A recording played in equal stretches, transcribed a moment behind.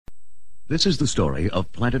This is the story of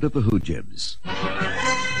Planet of the Hoojibs.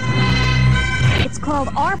 It's called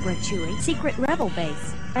Arbor Chewy, Secret Rebel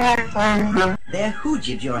Base. They're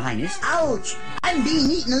Hoojibs, Your Highness. Ouch! I'm being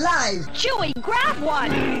eaten alive! Chewy, grab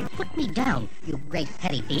one! Put me down, you great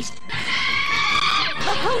petty beast.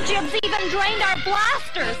 The Hoojibs even drained our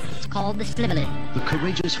blasters! It's called the Slivelet. The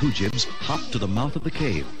courageous Hoojibs hopped to the mouth of the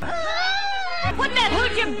cave. Put that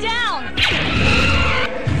Hoojib down!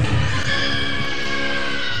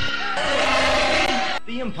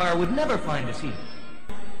 The Empire would never find us here.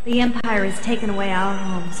 The Empire has taken away our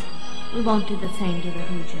homes. We won't do the same to the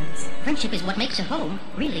Hoojibs. Friendship is what makes a home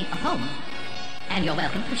really a home. And you're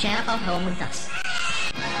welcome to share our home with us.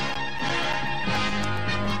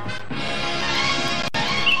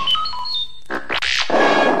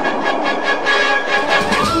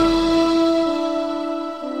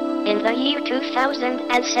 In the year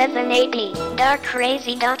 2007 AD,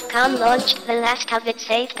 DarkCrazy.com launched the last of its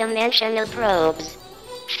 8-dimensional probes.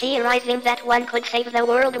 Theorizing that one could save the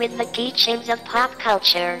world with the teachings of pop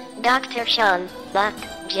culture, Dr. Sean Buck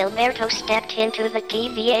Gilberto stepped into the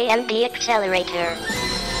TVAMD accelerator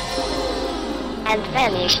and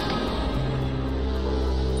vanished.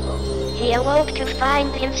 He awoke to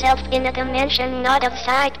find himself in a dimension not of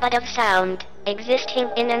sight but of sound, existing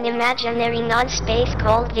in an imaginary non-space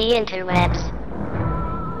called the interwebs.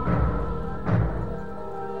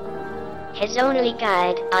 His only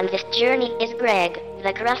guide on this journey is Greg,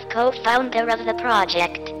 the gruff co-founder of the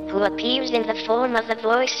project, who appears in the form of the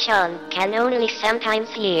voice Sean can only sometimes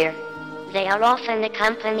hear. They are often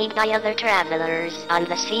accompanied by other travelers on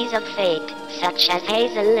the seas of fate, such as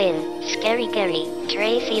Hazel Lynn, Scary Gary,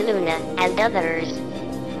 Tracy Luna, and others.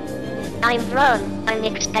 I'm Ron, an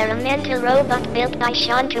experimental robot built by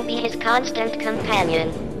Sean to be his constant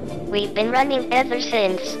companion. We've been running ever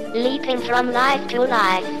since, leaping from life to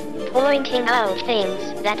life, pointing out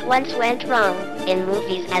things that once went wrong, in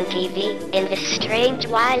movies and TV, in this strange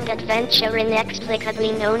wild adventure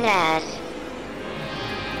inexplicably known as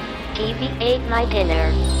TV Ate My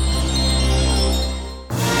Dinner.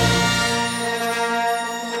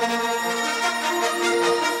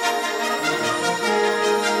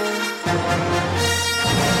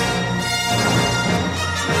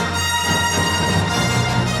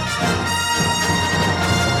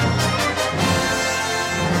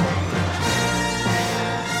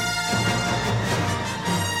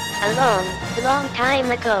 A long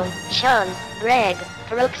time ago, Sean, Greg,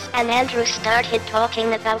 Brooks and Andrew started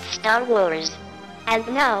talking about Star Wars. And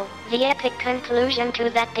now, the epic conclusion to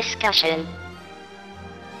that discussion.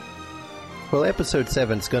 Well, Episode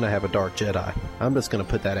 7's going to have a Dark Jedi. I'm just going to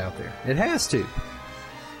put that out there. It has to.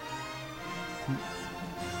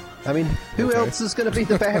 I mean, who else is going to be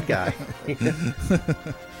the bad guy?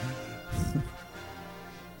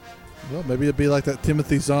 Well, maybe it'd be like that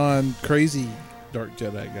Timothy Zahn crazy Dark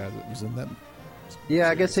Jedi guy that was in that. Yeah,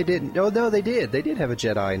 I guess they didn't. Oh, no, they did. They did have a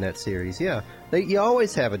Jedi in that series, yeah. You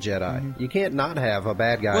always have a Jedi. Mm-hmm. You can't not have a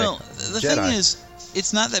bad guy. Well, the thing is,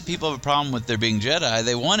 it's not that people have a problem with there being Jedi.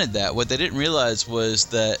 They wanted that. What they didn't realize was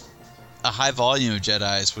that a high volume of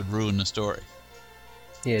Jedis would ruin the story.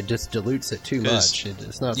 Yeah, it just dilutes it too much.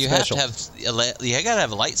 It's not special. You got to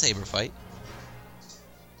have a lightsaber fight.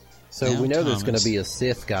 So we know there's going to be a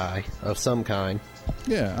Sith guy of some kind.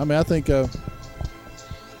 Yeah, I mean, I think...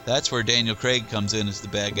 That's where Daniel Craig comes in as the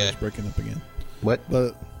bad guy. Breaking up again. What?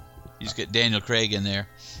 But you just get Daniel Craig in there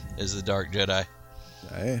as the Dark Jedi.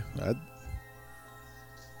 Hey,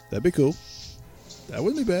 that'd be cool. That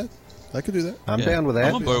wouldn't be bad. I could do that. I'm down with that.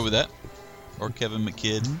 I'm on board with that. Or Kevin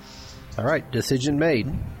McKidd. Mm-hmm. All right, decision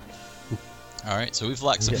made. All right, so we've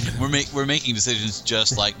locked some. We're making decisions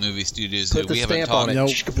just like movie studios do. Put the stamp talked. on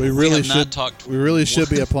it. We really should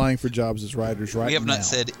be applying for jobs as writers right now. We have not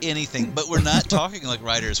said anything, but we're not talking like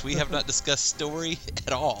writers. We have not discussed story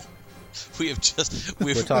at all. We've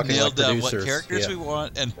nailed down what characters we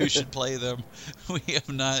want and who should play them. We have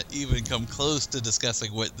not even come close to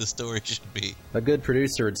discussing what the story should be. A good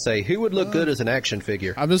producer would say, "Who would look good as an action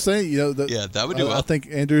figure?" I'm just saying, that would do well. I think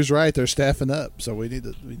Andrew's right. They're staffing up, so we need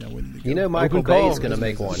to, we need to go. Michael Bay's going to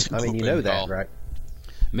make one. I mean, you know that, right?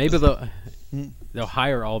 Maybe they'll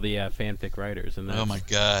hire all the fanfic writers. And oh my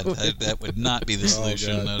God, that would not be the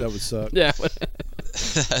solution. Oh God, that would suck. Yeah.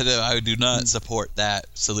 I do not support that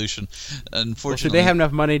solution. Unfortunately, well, should they have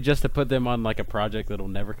enough money just to put them on like a project that'll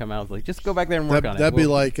never come out? Like, just go back there and work on it. That'd be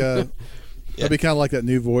like that'd be kind of like that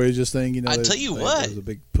New Voyages thing. I tell you what, was a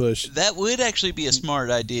big push. That would actually be a smart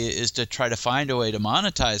idea, is to try to find a way to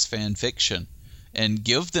monetize fan fiction and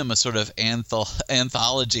give them a sort of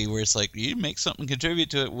anthology where it's like, you make something,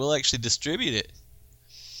 contribute to it, we'll actually distribute it.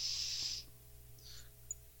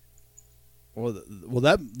 Well,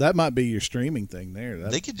 that might be your streaming thing there.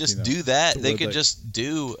 They could just do that. They could just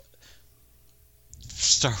do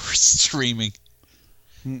Star Wars streaming.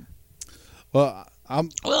 Well, on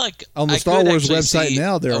the I Star Wars could website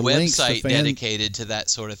now, there are links to website dedicated to that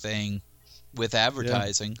sort of thing with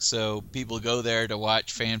advertising. Yeah. So people go there to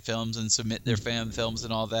watch fan films and submit their fan films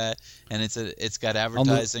and all that, and it's got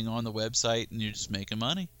advertising on the website, and you're just making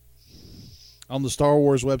money. On the Star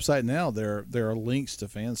Wars website now, there are links to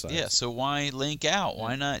fan sites. Yeah, so why link out?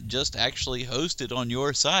 Why not just actually host it on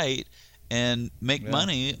your site and make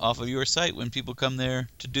money off of your site when people come there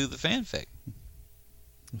to do the fanfic?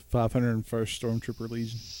 501st Stormtrooper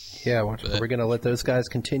Legion. Yeah, are we going to let those guys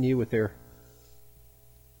continue with their?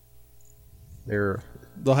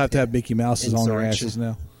 They'll have to have Mickey Mouses on their asses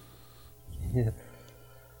now. Yeah.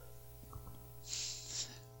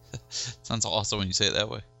 Sounds awesome when you say it that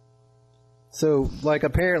way. So, like,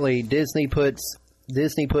 apparently Disney puts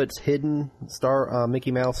hidden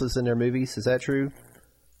Mickey Mouses in their movies. Is that true?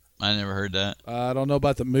 I never heard that. I don't know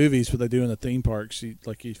about the movies, but they do in the theme parks.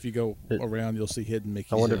 Like, if you go around, you'll see hidden Mickey.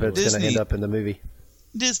 I wonder if it's going to end up in the movie.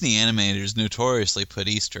 Disney animators notoriously put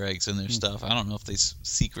Easter eggs in their stuff. I don't know if they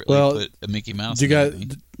secretly put a Mickey Mouse.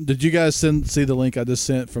 Did you guys see the link I just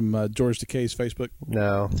sent from George Takei's Facebook?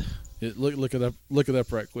 No. Look it up. Look it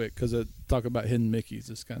up right quick because talk about hidden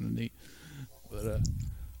Mickeys. It's kind of neat. But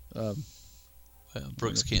well,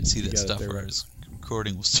 Brooks can't see that stuff, or his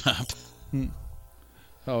recording will stop.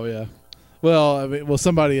 Oh yeah. Well,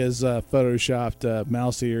 somebody has photoshopped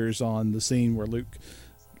mouse ears on the scene where Luke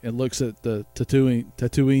looks at the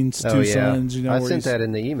Tatooine's two sons. You know, I sent that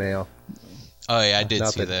in the email. Oh yeah, I did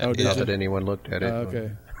see that. Not that anyone looked at it.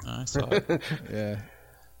 Okay. I saw it. Yeah.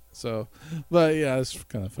 So, but yeah, it's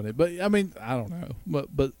kind of funny. But I mean, I don't know.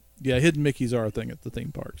 But yeah, hidden Mickeys are a thing at the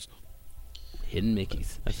theme parks. Hidden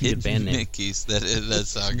Mickeys. That's a Hidden good band name. Mickeys.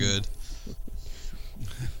 That's not good.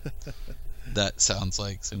 That sounds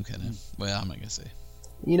like some kind of. Well, I'm not gonna say.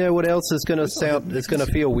 You know what else is gonna sound? It's gonna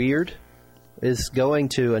feel weird. Is going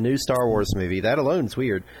to a new Star Wars movie. That alone is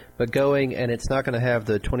weird. But going and it's not going to have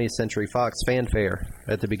the 20th Century Fox fanfare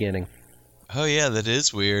at the beginning. Oh yeah, that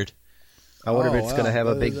is weird. I wonder if it's going to have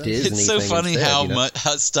a big Disney. It's so thing funny instead,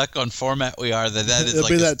 how stuck on format we are. That is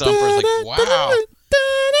like a stumper. It's like, wow.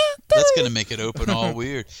 That's going to make it open all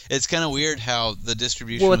weird. It's kind of weird how the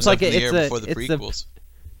distribution was up in the air before the prequels.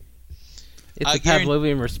 It's a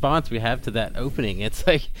Pavlovian response we have to that opening. It's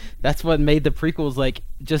like, that's what made the prequels, like,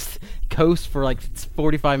 just coast for, like,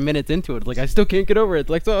 45 minutes into it. Like, I still can't get over it.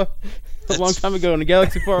 Like, a long time ago in a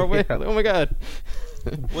galaxy far away. Like, oh, my God.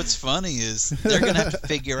 What's funny is they're going to have to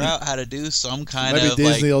figure out how to do some kind of, Disney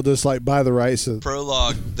like, will just, like, buy the rights of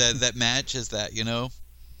prologue that matches that, you know?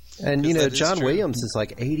 And, you know, John Williams is,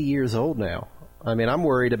 like, 80 years old now. I mean, I'm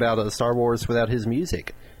worried about a Star Wars without his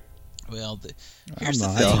music. Well, here's the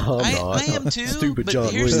thing. I am too. Stupid but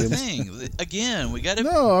John here's Williams. the thing. Again, we got to.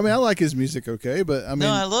 No, I mean I like his music, okay, but I mean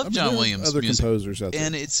I love John Williams' other music. composers out there,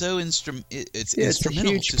 and it's so instrumental. It's a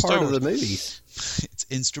huge to part Star of Wars. the movies. It's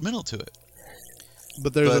instrumental to it.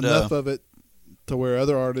 But there's enough of it to where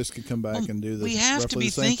other artists can come back and do this. We have to be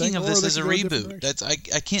thinking of this as a reboot. That's I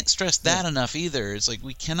can't stress that enough either. It's like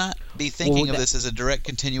we cannot be thinking of this as a direct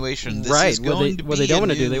continuation. This is going to be they don't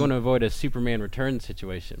want to do. They want to avoid a Superman Returns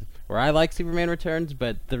situation. Where I like Superman Returns,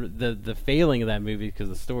 but the failing of that movie because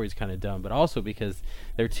the story's kind of dumb, but also because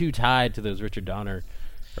they're too tied to those Richard Donner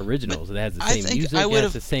originals. It has the same music. It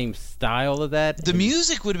has the same style of that. The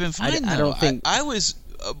music would have been fine. I don't think I was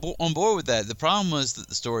on board with that. The problem was that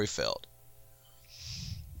the story failed.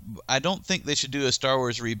 I don't think they should do a Star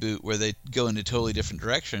Wars reboot where they go in a totally different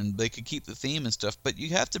direction. They could keep the theme and stuff, but you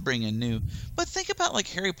have to bring in new. But think about like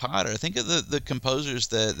Harry Potter. Think of the composers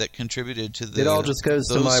that contributed to the. It all just goes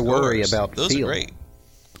to my worry about those feel. are great.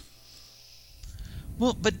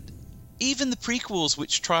 Well, but even the prequels,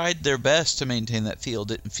 which tried their best to maintain that feel,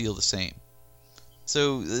 didn't feel the same.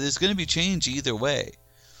 So there's going to be change either way.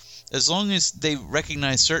 As long as they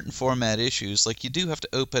recognize certain format issues, like you do have to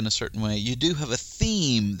open a certain way, you do have a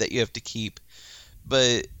theme that you have to keep,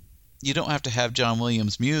 but you don't have to have John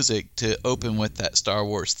Williams' music to open with that Star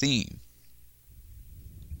Wars theme.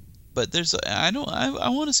 But I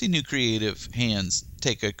want to see new creative hands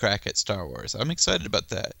take a crack at Star Wars. I'm excited about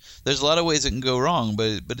that. There's a lot of ways it can go wrong,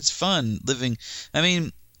 but it's fun living. I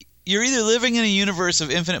mean, you're either living in a universe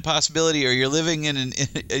of infinite possibility or you're living in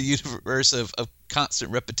a universe of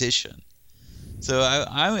constant repetition. So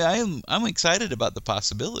I'm excited about the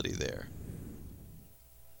possibility there.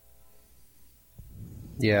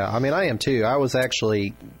 Yeah, I mean, I am too. I was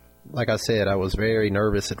actually, like I said, I was very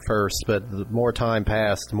nervous at first, but the more time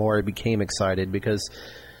passed, the more I became excited because,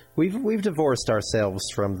 We've divorced ourselves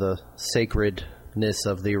from the sacredness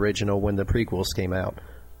of the original when the prequels came out.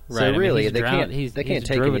 Right, So really, they can't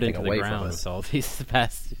take anything away from us. All these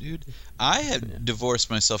past. Dude, I had divorced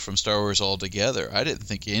myself from Star Wars altogether. I didn't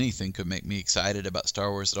think anything could make me excited about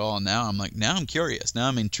Star Wars at all. And now I'm curious. Now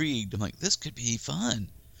I'm intrigued. I'm like, this could be fun.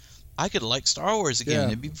 I could like Star Wars again.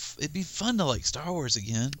 Yeah. It'd be fun to like Star Wars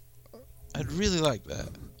again. I'd really like that.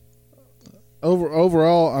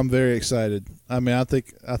 Overall, I'm very excited. I mean, I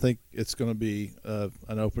think it's going to be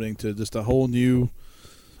an opening to just a whole new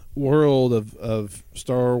world of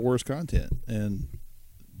Star Wars content, and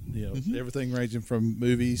everything ranging from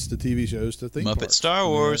movies to TV shows to theme Muppet parks. Star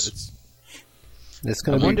Wars. It's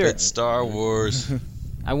going to be Muppet Star Wars.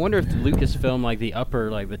 I wonder if Lucasfilm, like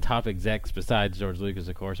the top execs besides George Lucas,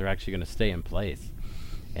 of course, are actually going to stay in place,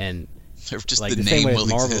 and just like the same name way will as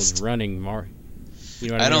Marvel exist. is running You know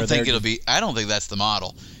what I mean? don't think it'll be. I don't think that's the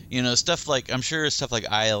model. Stuff like I'm sure stuff like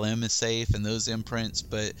ILM is safe and those imprints,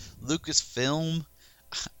 but Lucasfilm,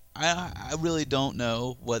 I really don't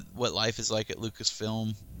know what life is like at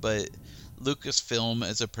Lucasfilm. But Lucasfilm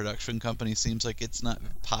as a production company seems like it's not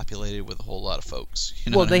populated with a whole lot of folks.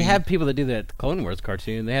 Well, they have people that do that Clone Wars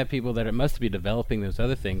cartoon. They have people that must be developing those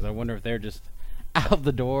other things. I wonder if they're just out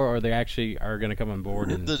the door, or they actually are going to come on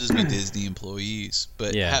board. And they'll just be Disney employees,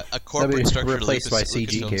 but yeah, a corporate structure replaced by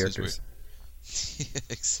CG characters.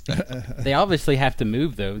 Exactly. They obviously have to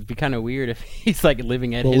move, though. It'd be kind of weird if he's like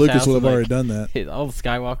living at his Lucas house. would have already done that. All the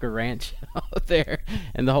Skywalker Ranch out there,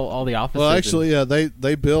 and all the offices. Well, actually, yeah,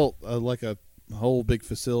 they built like a whole big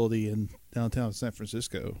facility in downtown San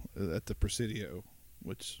Francisco at the Presidio,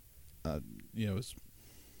 which is.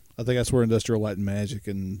 I think that's where Industrial Light and Magic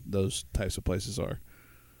and those types of places are.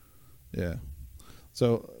 Yeah.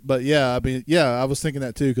 So, but yeah, I mean, yeah, I was thinking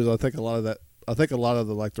that too, because I think a lot of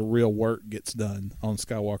the real work gets done on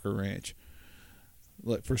Skywalker Ranch,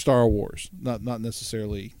 like for Star Wars, not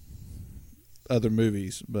necessarily other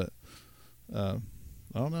movies, but I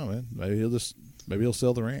don't know, man. Maybe he'll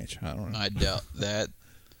sell the ranch. I don't know. I doubt that.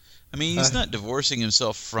 I mean, he's not divorcing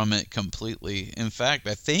himself from it completely. In fact,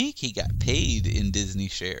 I think he got paid in Disney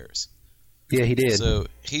shares. Yeah, he did. So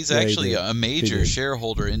he's actually a major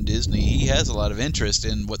shareholder in Disney. He has a lot of interest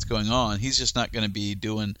in what's going on. He's just not going to be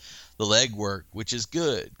doing the legwork, which is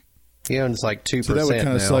good. He owns like 2%. So that would kind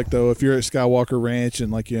of now. suck, though, if you're at Skywalker Ranch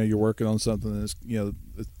and you're working on something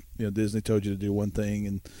and Disney told you to do one thing,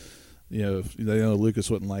 and Lucas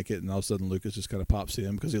wouldn't like it, and all of a sudden Lucas just kind of pops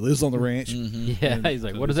in because he lives on the ranch. Mm-hmm. Yeah, he's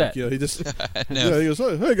like, "What is that?" He just he goes,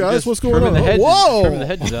 "Hey guys, what's going on?" Whoa! Trimming the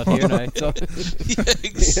hedges out here, and I saw. Yeah,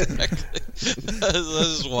 exactly. I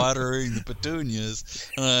was watering the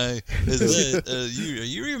petunias. Are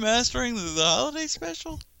you remastering the holiday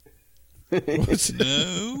special?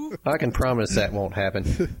 No. I can promise that won't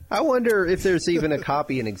happen. I wonder if there's even a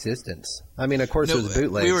copy in existence. I mean, of course, there's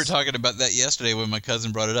bootlegs. We were talking about that yesterday when my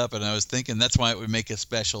cousin brought it up, and I was thinking that's why it would make a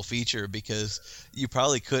special feature, because you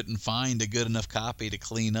probably couldn't find a good enough copy to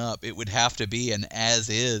clean up. It would have to be an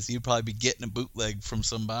as-is. You'd probably be getting a bootleg from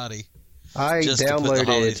somebody. I just downloaded to put the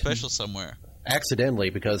holiday special somewhere.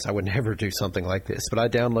 Accidentally, because I would never do something like this, but I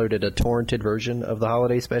downloaded a torrented version of the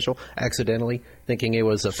holiday special accidentally, thinking it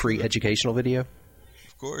was a free educational video.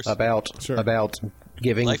 Of course. About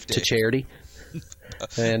giving to charity.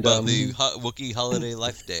 And about the Wookiee Holiday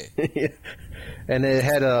Life Day. Yeah. And it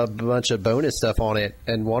had a bunch of bonus stuff on it,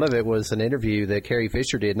 and one of it was an interview that Carrie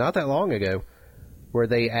Fisher did not that long ago, where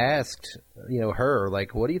they asked, her,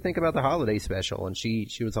 like, what do you think about the holiday special? And she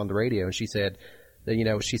was on the radio, and she said,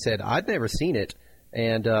 I'd never seen it,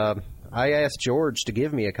 and I asked George to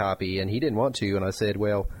give me a copy, and he didn't want to, and I said,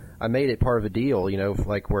 well, I made it part of a deal,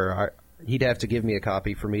 like where he'd have to give me a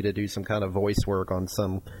copy for me to do some kind of voice work on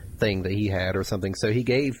some thing that he had or something. So he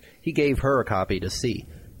gave her a copy to see.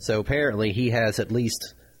 So apparently he has at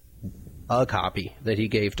least a copy that he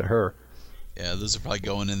gave to her. Yeah, those are probably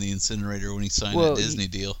going in the incinerator when he signed that Disney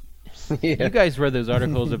deal. Yeah. You guys read those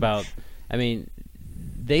articles about, I mean,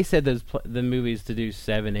 they said the movies to do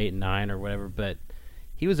 7, 8, 9 or whatever, but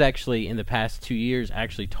he was actually in the past 2 years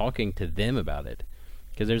actually talking to them about it,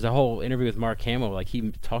 because there's a whole interview with Mark Hamill. Like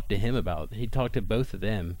he talked to both of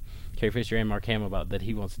them, Carrie Fisher and Mark Hamill, about that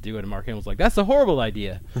he wants to do it, and Mark Hamill's like, that's a horrible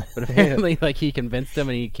idea, but apparently like he convinced them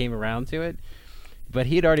and he came around to it. But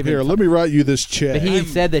he had already been let me write you this check. But he had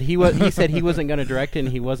said that he said he wasn't going to direct it and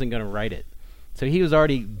he wasn't going to write it, so he was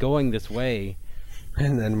already going this way.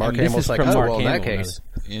 And then Mark Hamill's like, in that case.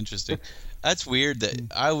 Interesting. That's weird that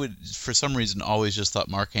I would, for some reason, always just thought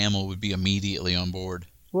Mark Hamill would be immediately on board.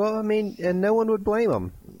 Well, I mean, and no one would blame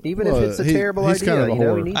him, even if it's a terrible idea. Kind of a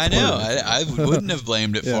whore. I know. I wouldn't have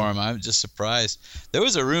blamed it for him. I'm just surprised. There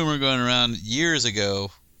was a rumor going around years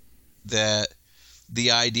ago, that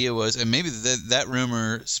the idea was, and maybe that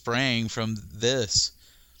rumor sprang from this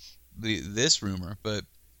rumor, but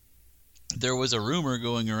there was a rumor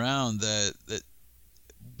going around that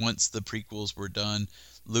once the prequels were done,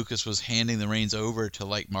 Lucas was handing the reins over to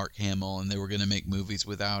like Mark Hamill, and they were going to make movies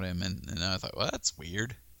without him. And I thought, well, that's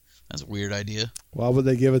weird. That's a weird idea. Why would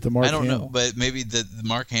they give it to Mark Hamill? I don't know, but maybe the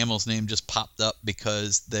Mark Hamill's name just popped up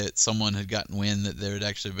because that someone had gotten wind that there had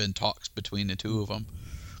actually been talks between the two of them.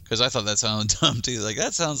 Because I thought that sounded dumb too. Like,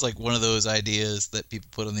 that sounds like one of those ideas that people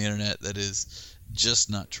put on the internet that is just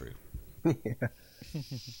not true. Yeah.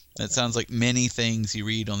 That sounds like many things you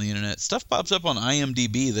read on the internet. Stuff pops up on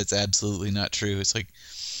IMDb that's absolutely not true. It's like,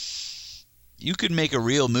 you could make a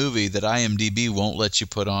real movie that IMDb won't let you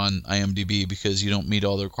put on IMDb because you don't meet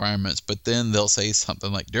all the requirements, but then they'll say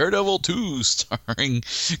something like Daredevil 2 starring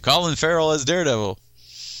Colin Farrell as Daredevil.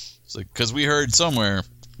 It's like, because we heard somewhere,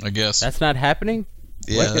 I guess. That's not happening?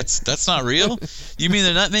 Yeah, that's not real? You mean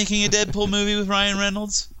they're not making a Deadpool movie with Ryan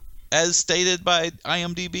Reynolds, as stated by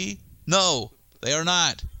IMDb? No, they are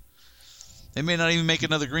not. They may not even make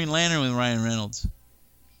another Green Lantern with Ryan Reynolds.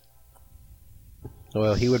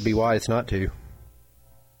 Well, he would be wise not to.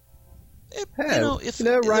 If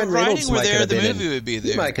Ryan Reynolds were might there, the been movie would be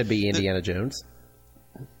there. He could be Indiana Jones.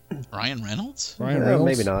 Ryan Reynolds? Ryan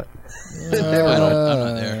Reynolds? Maybe not. I'm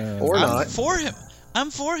not there. Or I'm not. for him. I'm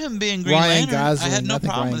for him being Green Ryan Lantern. Gosling. I had no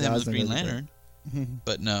problem Ryan with him as Gosling Green is Lantern.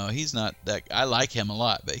 But no, he's not that. I like him a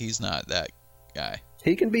lot, but he's not that guy.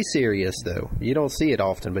 He can be serious, though. You don't see it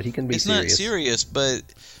often, but he can be serious. It's not serious, but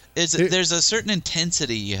there's a certain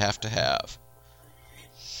intensity you have to have.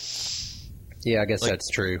 Yeah, I guess that's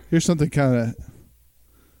true. Here's something kind of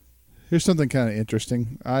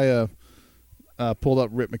interesting. I pulled up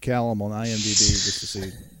Rick McCallum on IMDb just to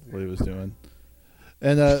see what he was doing,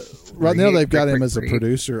 and right now they've got him as a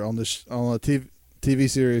producer on a TV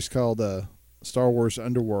series called Star Wars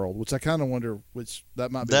Underworld, which I kind of wonder which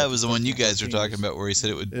that might be. That was the one you guys were talking about, where he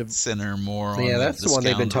said it would center more on. Yeah, that's the one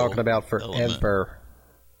they've been talking about forever. Element.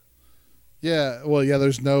 Yeah, well, yeah,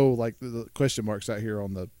 there's no, the question marks out here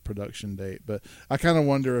on the production date, but I kind of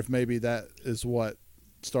wonder if maybe that is what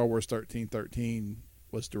Star Wars 1313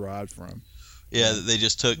 was derived from. Yeah, they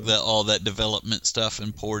just took all that development stuff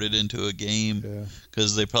and poured it into a game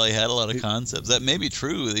because they probably had a lot of concepts. That may be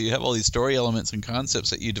true. You have all these story elements and concepts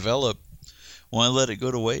that you develop. Why let it go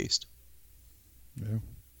to waste? Yeah.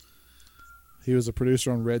 He was a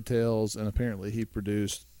producer on Red Tails, and apparently he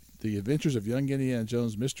produced The Adventures of Young Indiana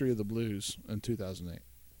Jones: Mystery of the Blues in 2008.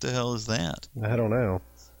 The hell is that? I don't know.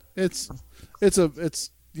 It's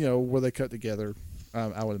where they cut together.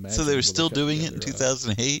 I would imagine. So they were still doing it in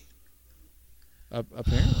 2008.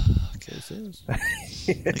 Apparently, that's what it says.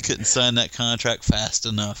 They couldn't sign that contract fast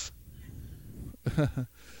enough.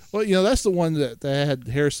 Well, that's the one that they had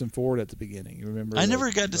Harrison Ford at the beginning. You remember? I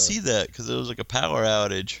never got to see that because it was like a power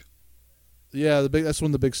outage. Yeah, that's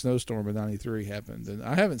when the big snowstorm in '93 happened, and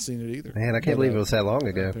I haven't seen it either. Man, I can't believe it was that long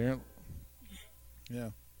ago. Apparently, yeah.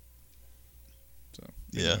 So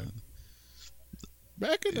yeah,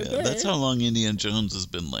 back in the day. That's how long Indiana Jones has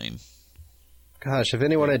been lame. Gosh, if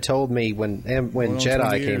anyone had told me when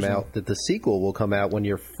Jedi came out that the sequel will come out when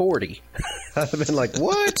you're 40, I'd have been like,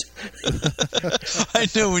 what? I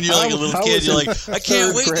know, when you're like a little kid, you're like, I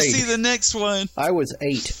can't wait to see the next one. I was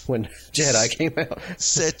 8 when Jedi came out.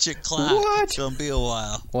 Set your clock. What? It's going to be a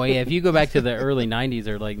while. Well, yeah, if you go back to the early 90s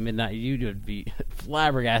or like midnight, you would be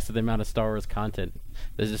flabbergasted the amount of Star Wars content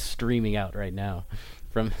that's just streaming out right now.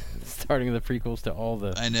 From starting the prequels to all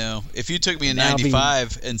the... I know. If you took me in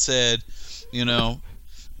 95 and said... in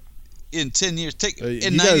 10 years,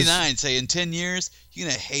 in 99, say in 10 years, you're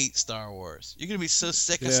going to hate Star Wars. You're going to be so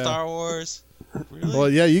sick of Star Wars. Really? Well,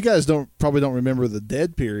 yeah, you guys probably don't remember the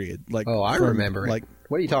dead period. I remember it.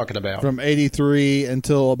 What are you talking about? From 83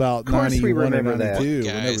 until about 91 we remember or 92.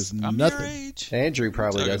 that. When there was nothing. Andrew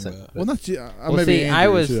probably doesn't. Well, not you.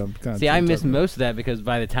 I missed most of that because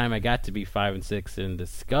by the time I got to be 5 and 6 and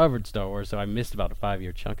discovered Star Wars, so I missed about a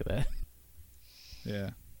 5-year chunk of that. Yeah.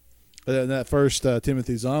 And that first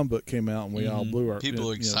Timothy Zahn book came out, and we all blew our people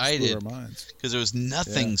were excited blew our minds because there was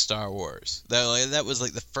nothing Star Wars. That was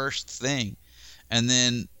like the first thing, and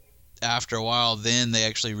then after a while, then they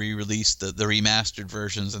actually re-released the remastered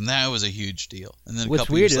versions, and that was a huge deal. And then a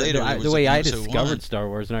couple years later, the way I discovered Star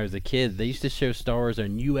Wars when I was a kid, they used to show Star Wars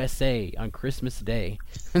on USA on Christmas Day.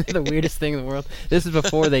 The weirdest thing in the world. This is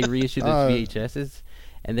before they reissued those VHSs.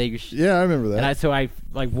 And I remember that. And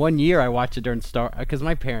I 1 year I watched it during because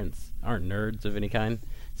my parents aren't nerds of any kind,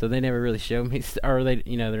 so they never really showed me, or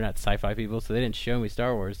they're not sci-fi people, so they didn't show me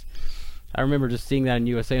Star Wars. I remember just seeing that in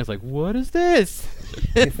USA. I was like, "What is this?"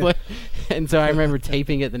 And so I remember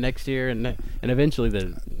taping it the next year, and eventually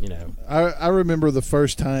I remember the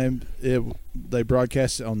first time they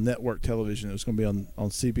broadcast it on network television. It was going to be on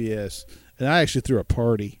CBS, and I actually threw a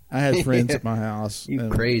party. I had friends at my house. You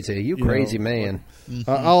crazy man!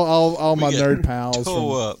 All my nerd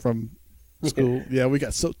pals from school. Yeah, we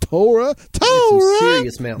got so Torah. Some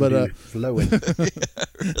serious Mountain Dew flowing. Yeah,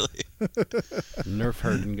 really. Nerf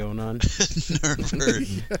herding going on. Nerf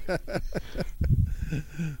herding.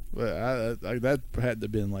 But that had to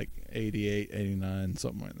have been like 88, 89,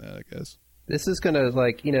 something like that, I guess. This is going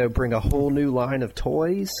to, bring a whole new line of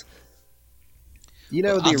toys.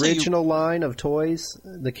 The original line of toys,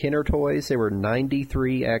 the Kenner toys, there were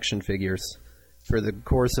 93 action figures for the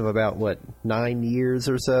course of about, 9 years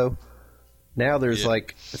or so. Now there's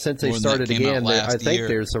since they started again, I think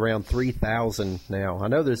there's around 3,000 now. I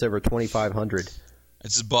know there's over 2,500. I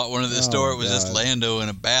just bought one at the store. It was just Lando in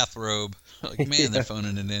a bathrobe. Man, they're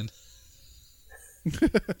phoning it in.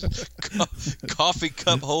 Coffee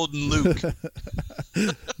cup holding Luke.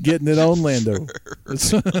 Getting it on Lando.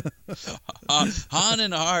 Han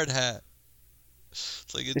in a hard hat.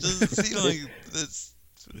 It's like, it doesn't seem like this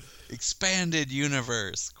expanded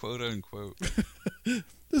universe, quote unquote.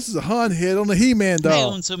 This is a Han head on a He-Man doll. I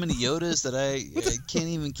own so many Yodas that I can't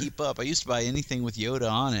even keep up. I used to buy anything with Yoda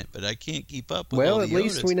on it, but I can't keep up with all the Yodas. Well, at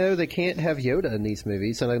least we know they can't have Yoda in these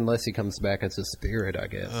movies, unless he comes back as a spirit, I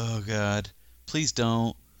guess. Oh, God. Please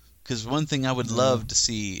don't. Because one thing I would love to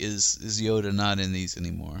see is Yoda not in these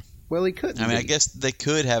anymore. Well, he couldn't. I guess they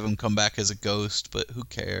could have him come back as a ghost, but who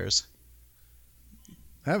cares?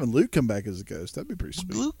 Having Luke come back as a ghost, that'd be pretty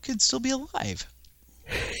sweet. Luke could still be alive.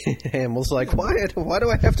 Hamill's like, why do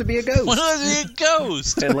I have to be a ghost? Why do I have to be a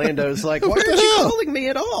ghost? And Lando's like, why aren't you calling me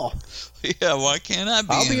at all? Yeah, why can't I be?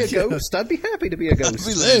 I'll be a ghost. I'd be happy to be a ghost.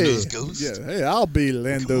 I'll be Lando's ghost. Yeah, hey, I'll be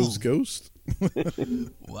Lando's ghost.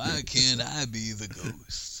 Why can't I be the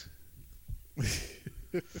ghost?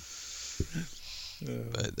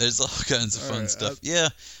 But there's all kinds of fun stuff. Yeah,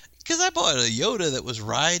 because I bought a Yoda that was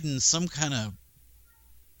riding some kind of,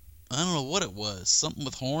 I don't know what it was. Something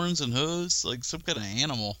with horns and hooves, like some kind of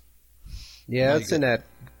animal. Yeah, it's in that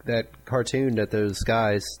cartoon that those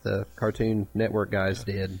guys, the Cartoon Network guys,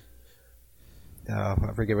 did. I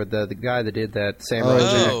forget what the guy that did that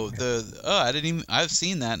samurai. I've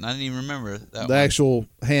seen that and I didn't even remember that. The actual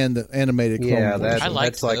hand animated. Yeah, I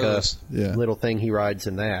liked that's like those. a little thing he rides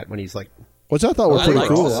in that when he's like. Which I thought were pretty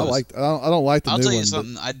cool. Those. I don't like the new one. I'll tell you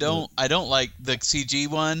something. I don't like the CG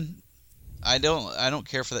one. I don't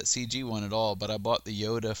care for that CG one at all, but I bought the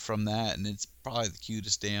Yoda from that, and it's probably the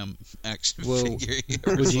cutest damn action figure you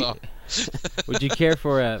ever saw. Would you care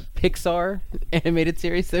for a Pixar animated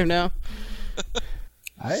series there now?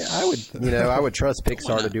 I would, I would trust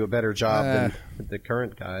Pixar to do a better job than the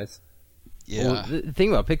current guys. Yeah. Well, the thing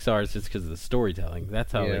about Pixar is just because of the storytelling.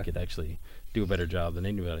 That's how they could actually do a better job than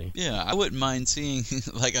anybody. Yeah, I wouldn't mind seeing,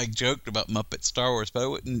 like I joked about Muppet Star Wars, but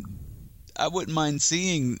I wouldn't mind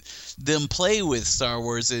seeing them play with Star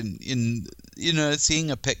Wars in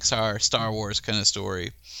seeing a Pixar Star Wars kind of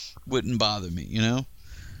story wouldn't bother me,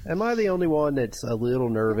 Am I the only one that's a little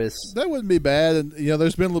nervous? That wouldn't be bad, and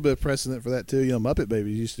there's been a little bit of precedent for that too. Muppet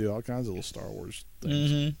Babies used to do all kinds of little Star Wars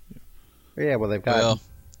things. Mm-hmm. Yeah, well, they've got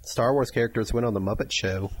Star Wars characters went on the Muppet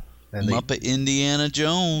Show, and Muppet Indiana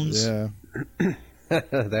Jones. Yeah,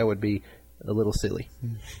 that would be a little silly.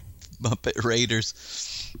 Muppet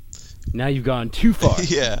Raiders. Now you've gone too far.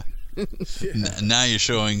 Yeah. Now you're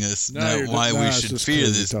showing us why we should fear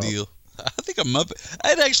this deal. I think a Muppet.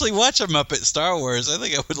 I'd actually watch a Muppet Star Wars. I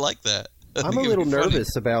think I would like that. I'm a little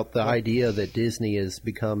nervous about the idea that Disney is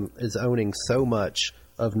owning so much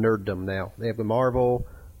of nerddom now. They have Marvel,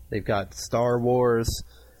 they've got Star Wars.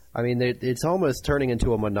 I mean, it's almost turning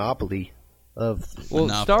into a monopoly of. Well,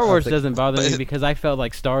 Star Wars doesn't bother me because I felt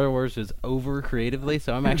like Star Wars was over creatively,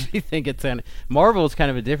 so I'm actually thinking Marvel is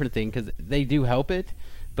kind of a different thing because they do help it.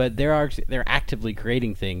 But they're actively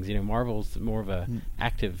creating things. Marvel's more of a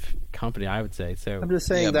active company, I would say. So I'm just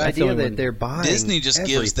saying the idea that they're buying Disney just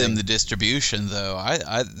everything. gives them the distribution, though.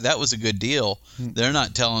 That was a good deal. They're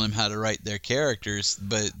not telling them how to write their characters,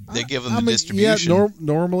 but they give them the distribution. Yeah,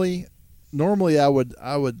 normally I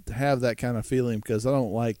would have that kind of feeling because I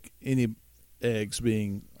don't like any eggs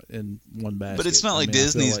being in one basket. But it's not like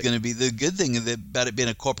Disney's going to be the good thing about it being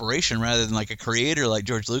a corporation rather than like a creator like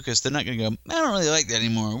George Lucas. They're not going to go, I don't really like that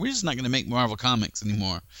anymore. We're just not going to make Marvel Comics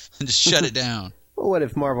anymore and just shut it down. Well, what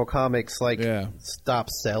if Marvel Comics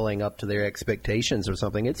stops selling up to their expectations or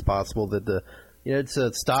something? It's possible that the it's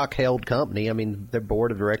a stock-held company. I mean, their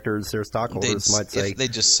board of directors, their stockholders might say they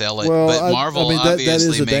just sell it. Well, but Marvel obviously that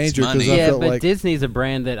is a makes danger, money. Yeah, but like Disney's a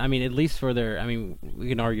brand that, I mean, at least for their, I mean, we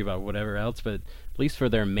can argue about whatever else, but at least for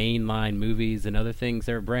their mainline movies and other things,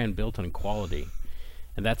 they're a brand built on quality.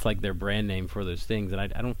 And that's like their brand name for those things. And I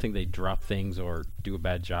don't think they drop things or do a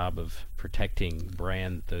bad job of protecting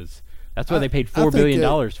brand those. That's why they paid $4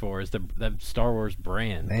 billion for, is the Star Wars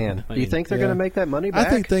brand. Man, do you think they're going to make that money back? I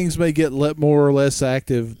think things may get more or less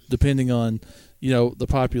active depending on, the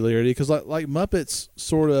popularity. Because like Muppets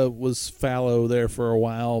sort of was fallow there for a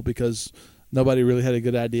while because nobody really had a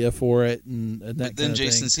good idea for it. And that but then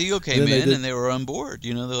Jason Segel came in and they were on board.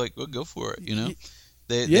 They're like, well, go for it,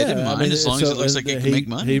 They didn't mind as long as it looks like it can make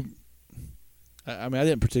money. I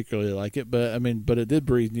didn't particularly like it, but it did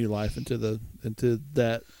breathe new life into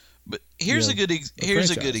that. But here's a good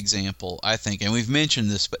example, I think, and we've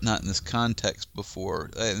mentioned this, but not in this context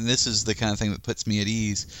before. And this is the kind of thing that puts me at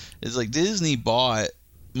ease. Is like Disney bought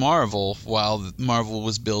Marvel while Marvel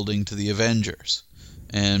was building to the Avengers,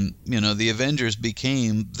 and the Avengers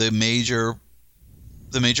became the major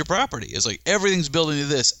property. It's like everything's building to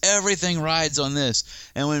this, everything rides on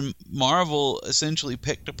this. And when Marvel essentially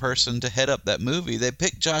picked a person to head up that movie, they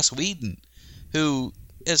picked Joss Whedon, who,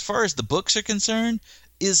 as far as the books are concerned,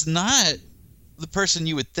 is not the person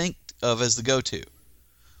you would think of as the go-to.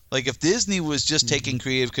 Like if Disney was just taking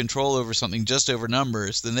creative control over something just over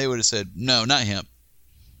numbers, then they would have said, no, not him.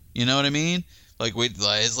 You know what I mean? Like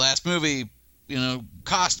his last movie,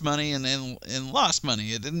 cost money and lost money.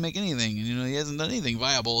 It didn't make anything. He hasn't done anything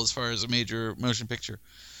viable as far as a major motion picture.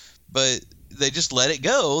 But they just let it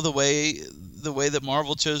go the way that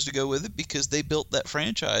Marvel chose to go with it because they built that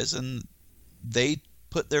franchise and they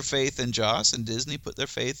put their faith in Joss and Disney put their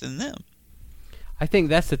faith in them. I think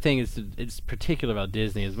that's the thing. It's particular about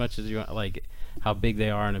Disney. As much as you like how big they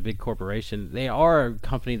are and a big corporation, they are a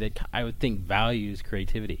company that I would think values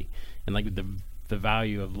creativity and like the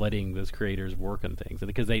value of letting those creators work on things,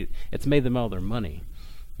 because it's made them all their money.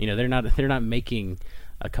 They're not making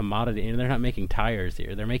a commodity, and they're not making tires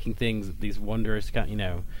here. They're making things, these wondrous,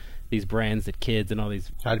 these brands that kids and all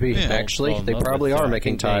these. Actually, they probably are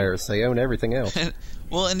making tires. They own everything else.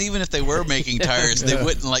 Well, and even if they were making tires, they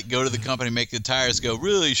wouldn't go to the company make the tires go,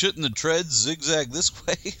 really, shouldn't the treads zigzag this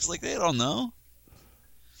way? It's like they don't know.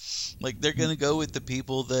 Like they're going to go with the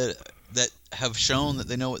people that have shown that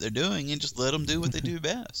they know what they're doing and just let them do what they do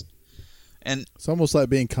best. And it's almost like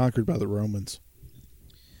being conquered by the Romans.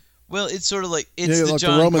 Well, it's sort of like the like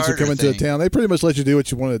John the Romans Carter who come into a town. They pretty much let you do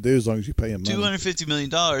what you want to do as long as you pay them money. $250 million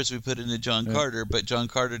we put into John Carter, but John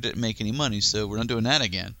Carter didn't make any money, so we're not doing that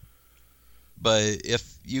again. But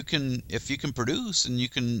if you can produce and you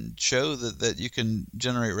can show that you can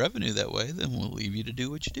generate revenue that way, then we'll leave you to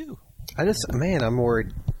do what you do. I'm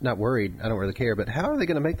worried. Not worried. I don't really care. But how are they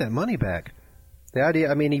going to make that money back? The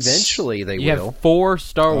idea. I mean, eventually they will. You have 4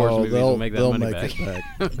 Star Wars movies that'll make that money back.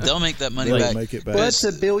 They'll make that money back. Make it back. Well, that's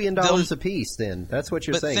 $1 billion a piece. Then that's what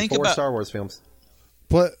you're saying. 4 Star Wars films.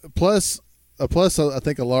 Plus, I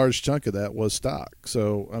think a large chunk of that was stock.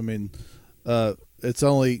 So I mean, it's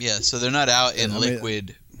only So they're not out in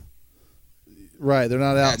liquid. Right, they're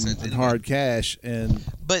not out in hard cash,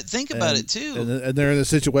 but think about it too. And they're in a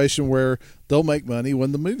situation where they'll make money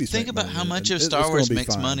when the movies. Think about money. how much of Star Wars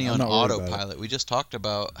makes money on autopilot. We just talked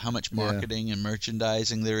about how much marketing and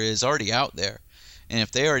merchandising there is already out there, and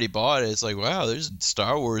if they already bought it, it's like, wow, there's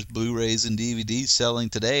Star Wars Blu-rays and DVDs selling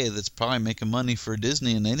today that's probably making money for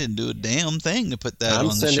Disney, and they didn't do a damn thing to put that on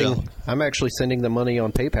the shelf. I'm actually sending the money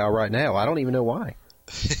on PayPal right now. I don't even know why.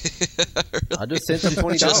 I just sent them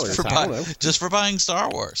 $20. Just for buying Star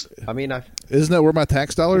Wars. I mean, isn't that where my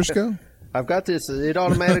tax dollars go? I've got this. It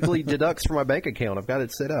automatically deducts from my bank account. I've got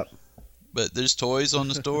it set up. But there's toys on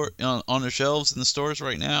the store on the shelves in the stores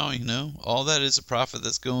right now. All that is a profit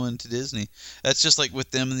that's going to Disney. That's just like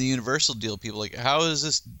with them and the Universal deal. People are like, how does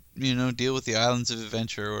this deal with the Islands of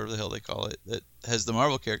Adventure or whatever the hell they call it that has the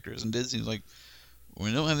Marvel characters? And Disney's like,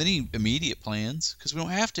 we don't have any immediate plans because we don't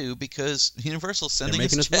have to because Universal's sending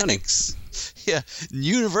us checks. Yeah,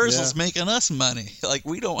 Universal's making us money. Like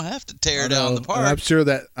we don't have to tear down the park. And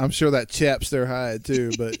I'm sure that chaps their hide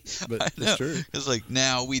too. But it's true. It's like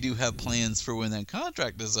now we do have plans for when that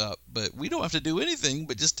contract is up, but we don't have to do anything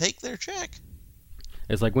but just take their check.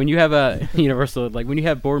 It's like when you have a Universal, like when you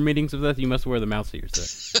have board meetings with us, you must wear the mouse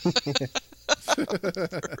ears.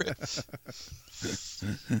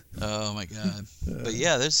 Oh my god! But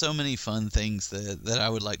yeah, there's so many fun things that I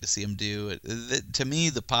would like to see them do. To me,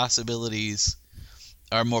 the possibilities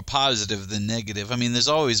are more positive than negative. I mean, there's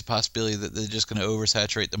always a possibility that they're just going to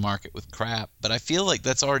oversaturate the market with crap, but I feel like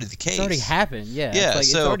that's already the case. It's already happened, yeah. Yeah,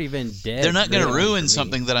 it's already been dead. They're not going to ruin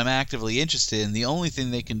something that I'm actively interested in. The only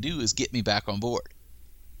thing they can do is get me back on board.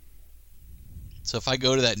 So if I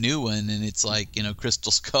go to that new one and it's like,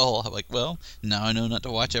 Crystal Skull, I'm like, well, now I know not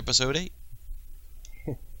to watch episode 8.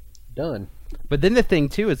 Done. But then the thing,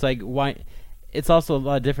 too, is like, why... It's also a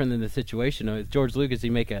lot different than the situation. With George Lucas,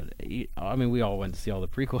 we all went to see all the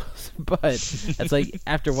prequels, but it's like,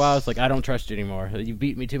 after a while, it's like, I don't trust you anymore. You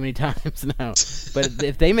beat me too many times now. But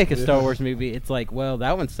if they make a Star Wars movie, it's like, well,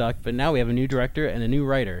 that one sucked, but now we have a new director and a new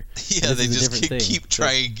writer. Yeah, they just keep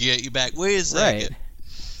trying to get you back. Wait a second. Right.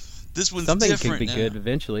 This one's Something different could be now. good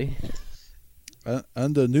eventually.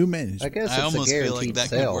 Under new management. I guess I it's almost a feel guaranteed like that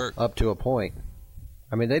could sale work. up to a point.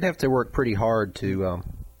 I mean, they'd have to work pretty hard to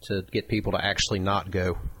get people to actually not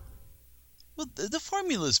go. Well, the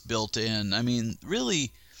formula's built in. I mean,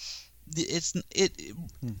 really,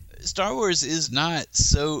 Star Wars is not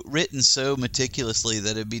so written so meticulously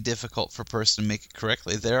that it'd be difficult for a person to make it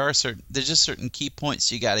correctly. There's just certain key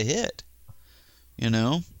points you got to hit.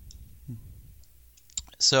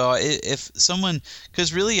 So if someone,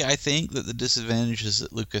 because really I think that the disadvantages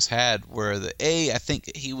that Lucas had were I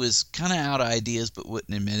think he was kind of out of ideas but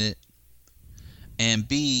wouldn't admit it, and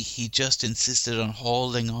B, he just insisted on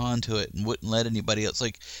holding on to it and wouldn't let anybody else.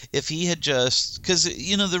 Like, if he had just, because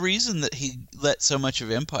the reason that he let so much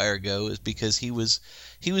of Empire go is because he was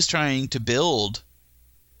trying to build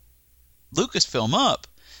Lucasfilm up,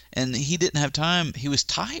 and he didn't have time. He was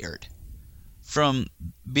tired.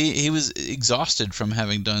 He was exhausted from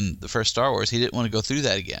having done the first Star Wars. He didn't want to go through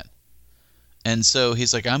that again. And so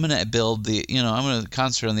he's like, I'm going to build I'm going to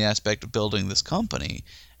concentrate on the aspect of building this company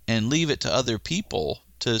and leave it to other people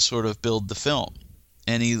to sort of build the film.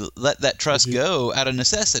 And he let that trust go out of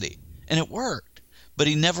necessity. And it worked. But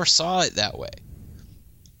he never saw it that way.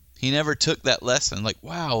 He never took that lesson like,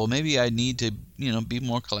 wow, well, maybe I need to, be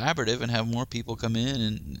more collaborative and have more people come in.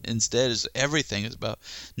 And instead, everything is about,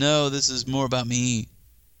 no, this is more about me.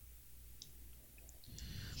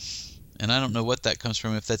 And I don't know what that comes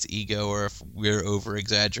from, if that's ego or if we're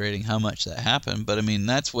over-exaggerating how much that happened. But, I mean,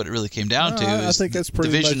 that's what it really came down to. I think that's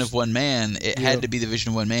pretty the vision much, of one man. It had to be the vision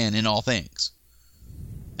of one man in all things.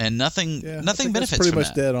 And nothing benefits from that. That's pretty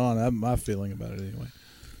much dead on. My feeling about it anyway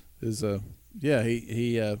is,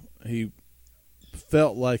 he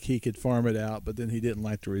felt like he could farm it out, but then he didn't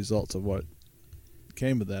like the results of what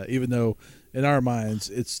came of that, even though in our minds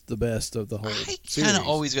it's the best of the whole series. I kind of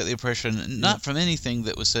always got the impression, not from anything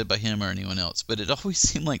that was said by him or anyone else, but it always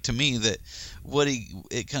seemed like to me that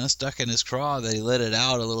it kind of stuck in his craw, that he let it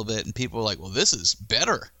out a little bit, and people were like, well, this is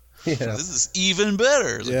better. Yeah. This is even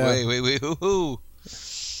better. It's like, wait, hoo-hoo.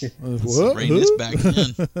 Let's bring this back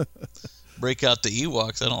in. Break out the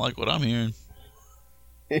Ewoks. I don't like what I'm hearing.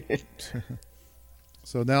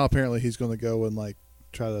 So now apparently he's going to go and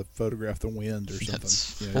try to photograph the wind or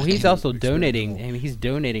something. Well, he's also donating. I mean, he's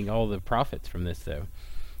donating all the profits from this, though.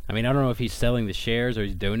 I mean, I don't know if he's selling the shares or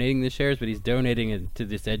he's donating the shares, but he's donating it to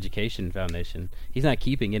this education foundation. He's not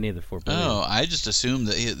keeping any of the $4 billion. Oh, I just assumed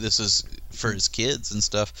that this is for his kids and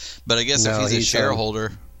stuff. But I guess if he's a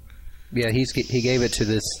shareholder, he gave it to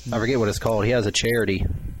this. I forget what it's called. He has a charity.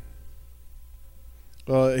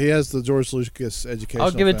 Well, he has the George Lucas Educational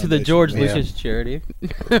I'll give it Foundation. to the George Lucas charity.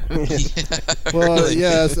 Well,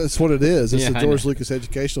 yeah, that's what it is. It's the George Lucas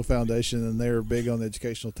Educational Foundation, and they're big on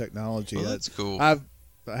educational technology. Oh, that's cool. I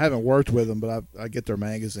haven't worked with them, but I get their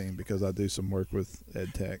magazine because I do some work with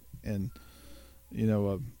ed tech, and I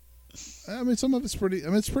mean, some of it's pretty. I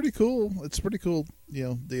mean, it's pretty cool. It's a pretty cool,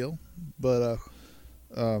 deal. But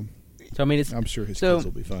so I mean, I'm sure his kids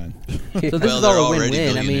will be fine. So this is all a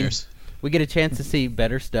win-win. I mean, we get a chance to see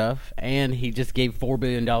better stuff, and he just gave $4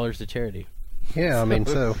 billion to charity. Yeah, I mean,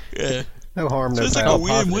 no harm, no foul. It's like a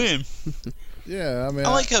win-win. Yeah, I mean,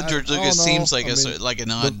 I like how George Lucas seems like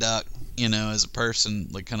an odd duck, as a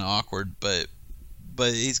person, kind of awkward, but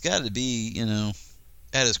he's got to be,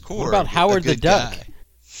 at his core. What about Howard the Duck?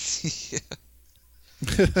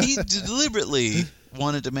 He deliberately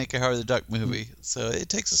wanted to make a Howard the Duck movie, so it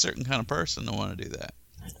takes a certain kind of person to want to do that.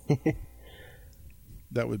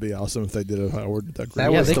 That would be awesome if they did a Howard the Duck.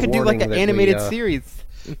 They could do like an animated series.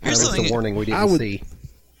 Here's the warning we didn't see.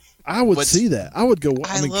 I would see that. I would go.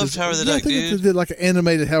 I loved Howard the Duck, dude. If they did like an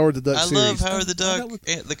animated Howard the Duck series. I love Howard the Duck,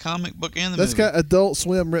 the comic book and the movie. That's got Adult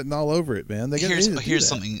Swim written all over it, man. Here's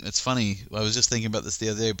something that's funny. I was just thinking about this the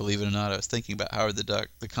other day, believe it or not. I was thinking about Howard the Duck,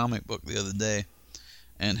 the comic book, the other day,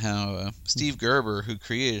 and how Steve Gerber, who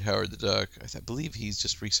created Howard the Duck, I believe he's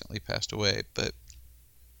just recently passed away, but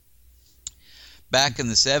back in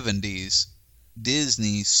the 70s,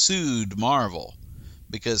 Disney sued Marvel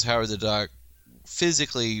because Howard the Duck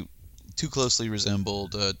physically too closely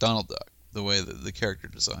resembled Donald Duck, the way that the character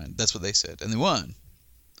design. That's what they said, and they won.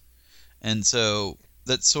 And so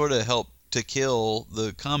that sort of helped to kill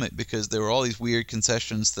the comic because there were all these weird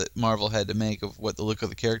concessions that Marvel had to make of what the look of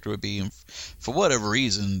the character would be, and for whatever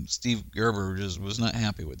reason, Steve Gerber just was not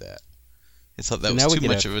happy with that. He thought that was too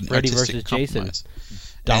much of an Freddy artistic versus compromise.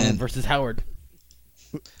 Jason, Donald versus Howard.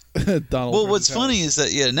 Donald. Well, what's funny is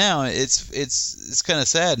that now it's kind of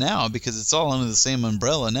sad now because it's all under the same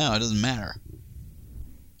umbrella now. It doesn't matter.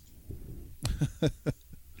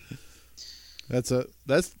 That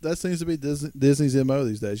seems to be Disney's MO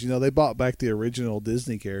these days. You know, they bought back the original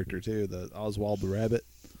Disney character too, the Oswald the Rabbit,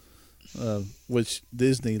 which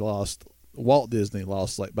Walt Disney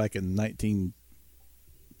lost like back in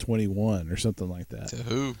 1921 or something like that. To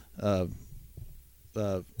who?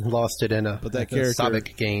 Lost it in a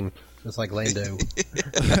Sonic game. It's like Lando.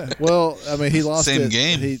 Well, I mean, he lost same it.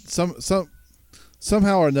 game. He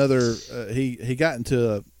somehow or another he got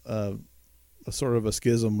into a sort of a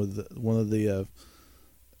schism with one of the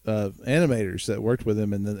animators that worked with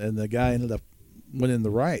him, and the guy ended up winning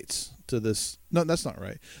the rights to this. No, that's not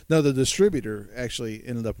right. No, the distributor actually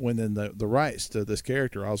ended up winning the rights to this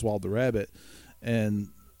character, Oswald the Rabbit, and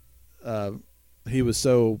he was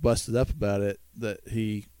so busted up about it that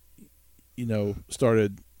he,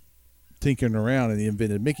 started tinkering around and he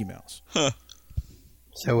invented Mickey Mouse. Huh.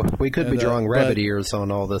 So we could be drawing rabbit ears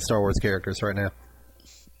on all the Star Wars characters right now.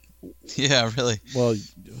 Yeah, really.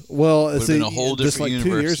 Well, it's been a whole different just like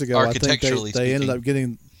universe. 2 years ago, I think they ended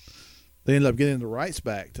speaking. up getting the rights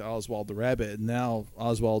back to Oswald the Rabbit, and now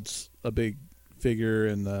Oswald's a big figure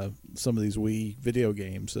in some of these Wii video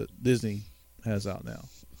games that Disney has out now.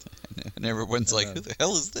 And everyone's like, "Who the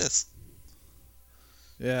hell is this?"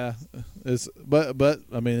 Yeah, but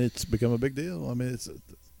I mean, it's become a big deal. I mean,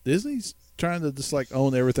 Disney's trying to just like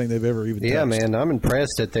own everything they've ever even touched. Yeah, man, I'm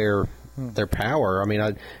impressed at their power. I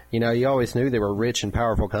mean, you always knew they were a rich and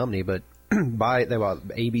powerful company, but they bought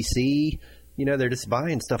ABC. They're just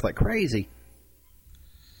buying stuff like crazy.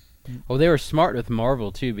 Well, they were smart with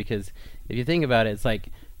Marvel too, because if you think about it, it's like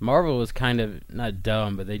Marvel was kind of not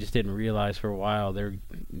dumb, but they just didn't realize for a while they're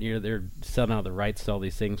selling out the rights to all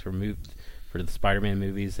these things for the Spider-Man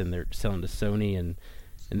movies, and they're selling to Sony, and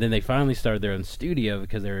then they finally started their own studio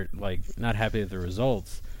because they're like not happy with the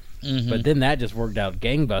results. Mm-hmm. But then that just worked out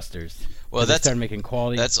gangbusters. Well, they started making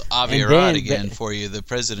quality. That's Avi Arad again for you, the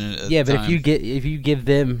president. At the time. if you give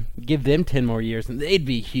them 10 more years, and they'd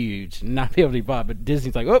be huge, and not be able to be bought. But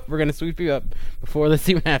Disney's like, we're going to sweep you up before this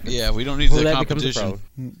even happens. Yeah, we don't need the competition.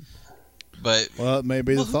 But it may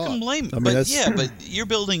be the thought. Who can blame? I mean, but you're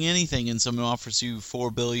building anything, and someone offers you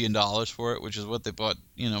 $4 billion for it, which is what they bought,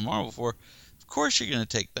 Marvel for. Of course, you're going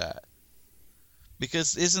to take that.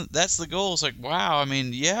 Because that's the goal? It's like, wow, I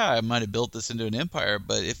mean, yeah, I might have built this into an empire,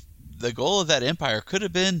 but if the goal of that empire could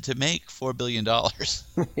have been to make $4 billion,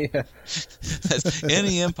 yeah,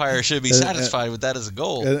 any empire should be satisfied with that as a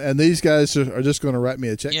goal. And these guys are just going to write me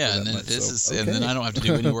a check. Yeah, for and that then much, and then I don't have to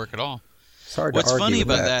do any work at all. It's hard What's to argue funny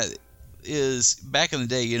with about that is back in the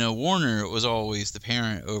day, Warner was always the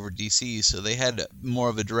parent over DC, so they had more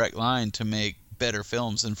of a direct line to make better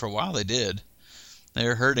films, and for a while they did.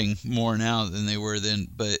 They're hurting more now than they were then,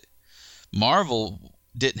 but Marvel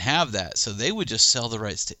didn't have that, so they would just sell the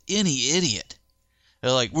rights to any idiot.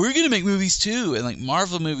 They're like, we're going to make movies too, and like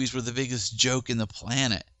Marvel movies were the biggest joke in the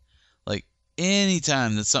planet. Like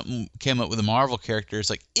anytime that something came up with a Marvel character, it's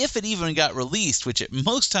like if it even got released, which it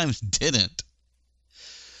most times didn't,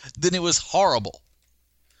 then it was horrible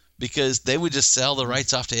because they would just sell the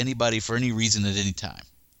rights off to anybody for any reason at any time.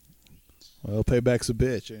 Well, payback's a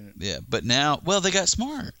bitch, ain't it? Yeah, but now, they got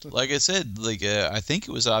smart. Like I said, I think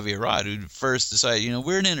it was Avi Arad who first decided,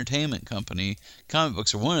 we're an entertainment company. Comic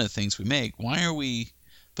books are one of the things we make. Why are we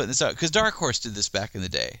putting this out? Because Dark Horse did this back in the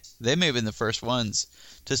day. They may have been the first ones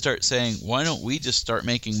to start saying, why don't we just start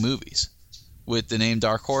making movies with the name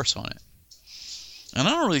Dark Horse on it? And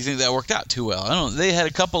I don't really think that worked out too well. They had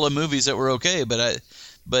a couple of movies that were okay, but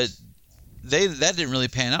that didn't really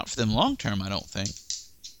pan out for them long term, I don't think.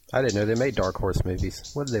 I didn't know they made Dark Horse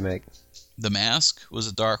movies. What did they make? The Mask was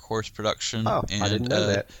a Dark Horse production. Oh, and, I didn't know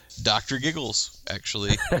that. Dr. Giggles,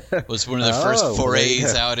 actually, was one of the first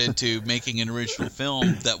forays out into making an original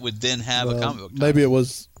film that would then have a comic book title. Maybe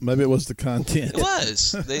it was the content. It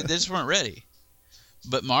was. They just weren't ready.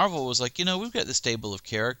 But Marvel was like, we've got this stable of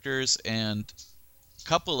characters, and a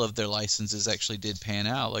couple of their licenses actually did pan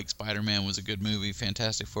out. Like Spider-Man was a good movie.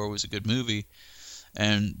 Fantastic Four was a good movie.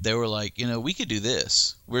 And they were like, we could do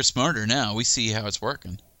this. We're smarter now. We see how it's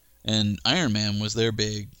working. And Iron Man was their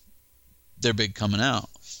big they're big coming out.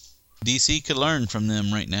 DC could learn from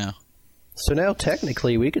them right now. So now,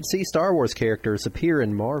 technically, we could see Star Wars characters appear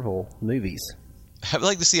in Marvel movies. I'd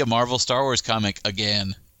like to see a Marvel Star Wars comic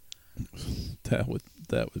again. That would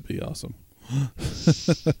be awesome.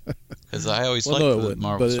 Because I always liked the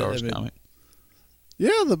Marvel Star Wars comic. Yeah,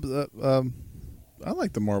 I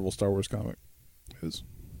like the Marvel Star Wars comic.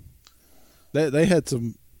 They had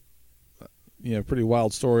some, pretty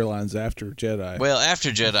wild storylines after Jedi. Well,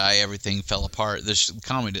 after Jedi, everything fell apart. The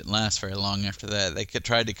comic didn't last very long after that. They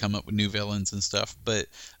tried to come up with new villains and stuff, but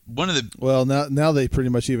one of the now they pretty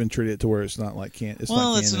much even treat it to where it's not like it's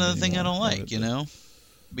not that's canon another thing I don't like,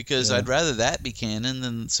 because I'd rather that be canon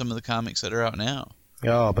than some of the comics that are out now.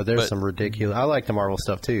 Oh, but there's some ridiculous. I like the Marvel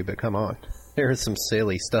stuff too, but come on. There's some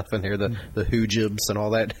silly stuff in here, the Hoojibs and all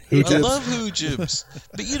that. I love Hoojibs.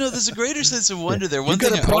 But, there's a greater sense of wonder there. One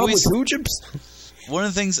thing with Hoojibs? One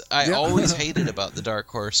of the things I always hated about the Dark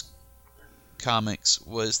Horse comics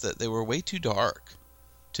was that they were way too dark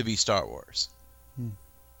to be Star Wars.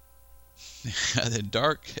 They're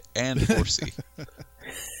dark and horsey.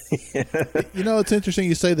 It's interesting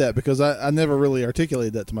you say that because I never really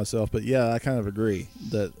articulated that to myself, but yeah, I kind of agree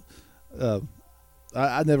that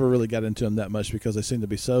I never really got into them that much because they seem to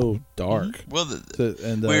be so dark. Well,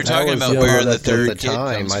 we were talking about where the third kid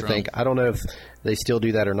comes from. I think I don't know if they still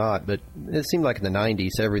do that or not, but it seemed like in the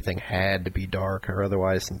 90s everything had to be dark, or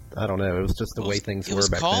otherwise, I don't know. It was just the way things were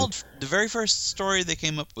back then. The very first story they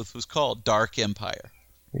came up with was called Dark Empire.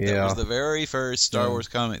 Yeah. That was the very first Star Wars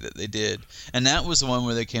comic that they did, and that was the one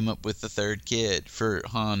where they came up with the third kid for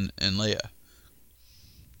Han and Leia.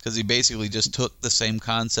 Because he basically just took the same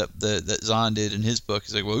concept that Zahn did in his book.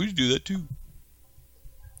 He's like, well, we should do that too.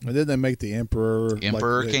 And then they make the Emperor.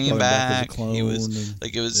 Emperor came back. He was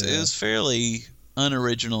it was fairly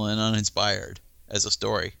unoriginal and uninspired as a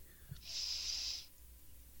story.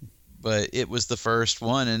 But it was the first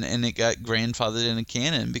one, and it got grandfathered in a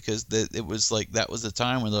canon because it was like that was the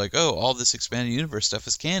time where they're like, oh, all this expanded universe stuff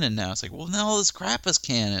is canon now. It's like, well, now all this crap is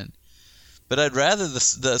canon. But I'd rather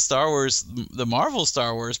the Star Wars, the Marvel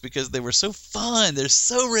Star Wars, because they were so fun. They're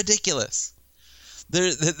so ridiculous.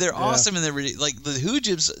 They're awesome, and they're like the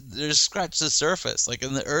Hoojibs. They just scratch the surface. Like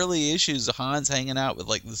in the early issues, Han's hanging out with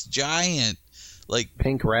like this giant, like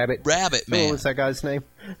pink rabbit man. What was that guy's name?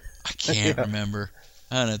 I can't remember.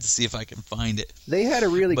 I don't have to see if I can find it. They had a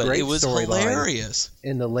really great storyline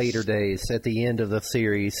in the later days at the end of the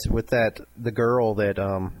series with the girl that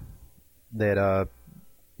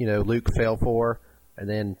Luke fell for, and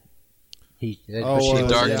then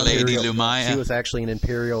Dark Lady Lumaya. She was actually an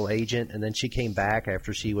Imperial agent, and then she came back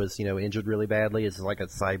after she was injured really badly as like a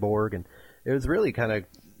cyborg, and it was really kind of.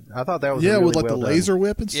 I thought that was really with like well the done. laser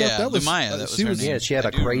whip and stuff. Yeah, that was Lumaya. That was her name. Yeah, she had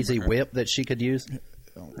a crazy whip that she could use.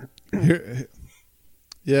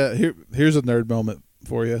 Here's a nerd moment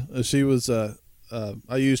for you. She was I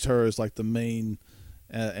used her as like the main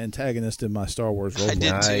antagonist in my Star Wars role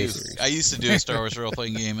playing series. I used to do a Star Wars role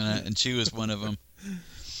playing game, and she was one of them.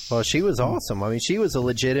 Well, she was awesome. I mean, she was a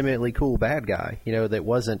legitimately cool bad guy. That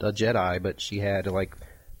wasn't a Jedi, but she had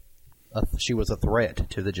she was a threat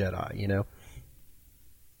to the Jedi.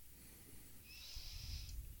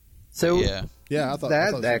 So I thought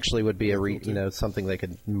that actually would be something they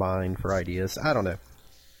could mine for ideas. I don't know.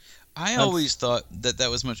 I always thought that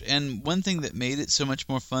was much, and one thing that made it so much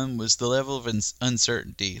more fun was the level of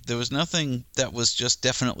uncertainty. There was nothing that was just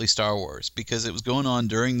definitely Star Wars because it was going on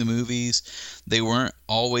during the movies. They weren't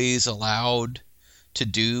always allowed to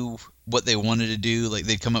do what they wanted to do. Like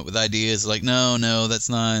they'd come up with ideas like, no, that's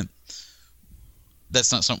not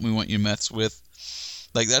something we want you to mess with.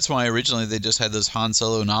 Like that's why originally they just had those Han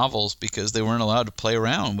Solo novels because they weren't allowed to play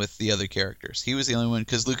around with the other characters. He was the only one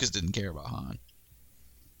because Lucas didn't care about Han.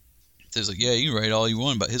 So it's like, yeah, you can write all you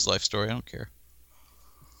want about his life story. I don't care.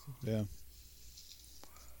 Yeah.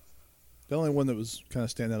 The only one that was kind of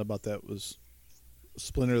standing out about that was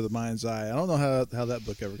Splinter of the Mind's Eye. I don't know how that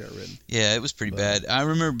book ever got written. Yeah, it was pretty bad. I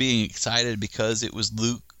remember being excited because it was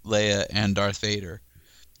Luke, Leia, and Darth Vader.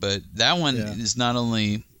 But that one is not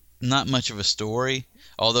much of a story,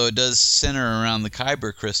 although it does center around the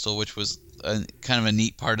Kyber crystal, which was kind of a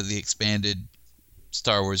neat part of the expanded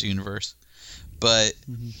Star Wars universe. But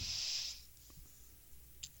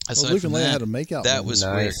Luke and Leia had to make out. That was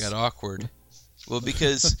where it got awkward. Well,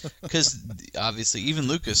 because obviously even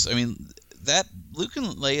Lucas, I mean, that Luke and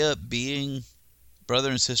Leia being brother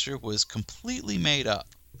and sister was completely made up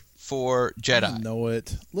for Jedi. I know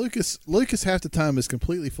it. Lucas half the time is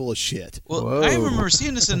completely full of shit. Well, whoa. I remember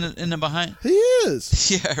seeing this in the behind. He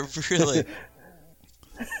is. Yeah, really.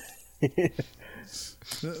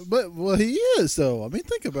 But he is though. I mean,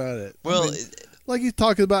 think about it. Well, Like he's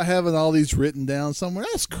talking about having all these written down somewhere.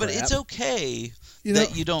 That's crap. But it's okay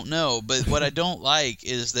that you don't know. But what I don't like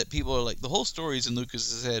is that people are like, the whole story's in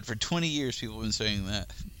Lucas's head. For 20 years, people have been saying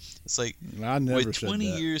that. It's like, I never with 20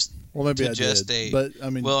 said that. years maybe to I gestate. Did, but I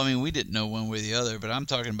mean, we didn't know one way or the other. But I'm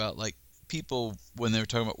talking about like people when they were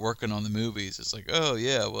talking about working on the movies. It's like, oh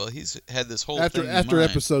yeah, well he's had this whole thing after in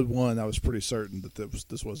mind. episode 1, I was pretty certain that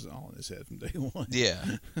this wasn't all in his head from day one. Yeah,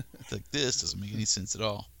 it's like this doesn't make any sense at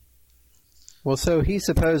all. Well, so he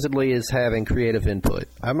supposedly is having creative input.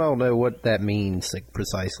 I don't know what that means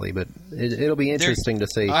precisely, but it'll be interesting to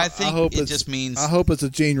see. I think it just means... I hope it's a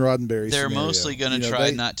Gene Roddenberry They're scenario. mostly going to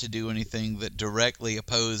try not to do anything that directly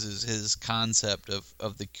opposes his concept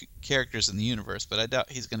of the characters in the universe, but I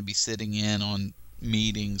doubt he's going to be sitting in on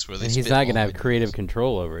meetings where they and he's not going to have creative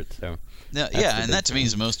control over it, so... No, yeah, and that to me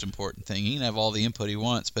is the most important thing. He can have all the input he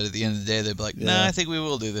wants, but at the end of the day, they'll be like, nah, I think we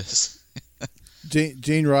will do this.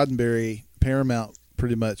 Gene Roddenberry... Paramount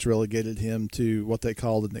pretty much relegated him to what they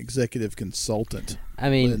called an executive consultant. I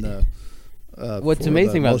mean, what's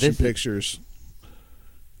amazing about this pictures.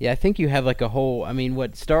 Yeah, I think you have like a whole. I mean,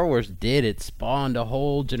 what Star Wars did, it spawned a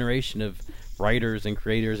whole generation of writers and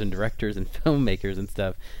creators and directors and filmmakers and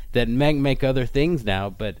stuff that make other things now.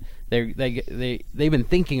 But they've been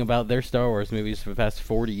thinking about their Star Wars movies for the past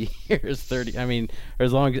 40 years, 30. I mean, or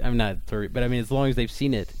as long as I'm not 30, but I mean as long as they've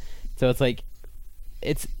seen it. So it's like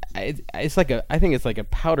it's like I think it's like a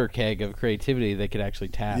powder keg of creativity they could actually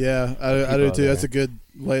tap. Yeah, I do too. That's a good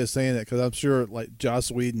way of saying it, because I'm sure like Joss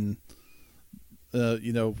Whedon,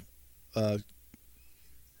 Peter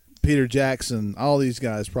Jackson, all these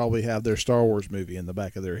guys probably have their Star Wars movie in the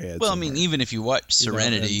back of their heads. Well, somewhere. I mean, even if you watch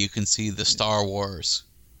Serenity, you can see the Star Wars.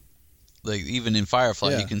 Like even in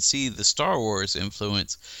Firefly, you can see the Star Wars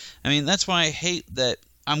influence. I mean, that's why I hate that.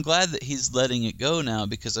 I'm glad that he's letting it go now,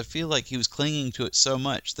 because I feel like he was clinging to it so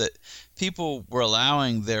much that people were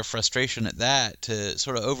allowing their frustration at that to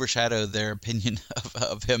sort of overshadow their opinion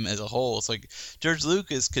of him as a whole. It's like George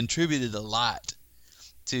Lucas contributed a lot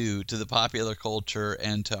to the popular culture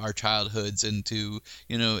and to our childhoods, and to,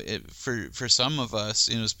 for some of us,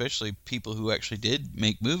 especially people who actually did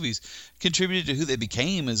make movies, contributed to who they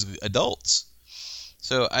became as adults.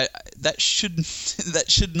 So that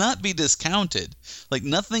should not be discounted. Like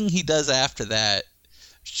nothing he does after that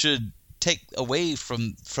should take away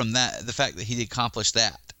from that, the fact that he accomplished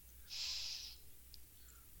that.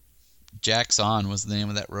 Jaxxon was the name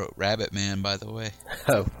of that rabbit man, by the way.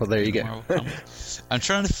 Oh, well, there you go. I'm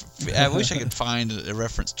trying to. I wish I could find a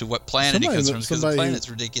reference to what planet he comes from, because the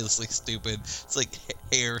planet's ridiculously stupid. It's like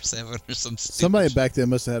Hair 7 or some stupid. Somebody back then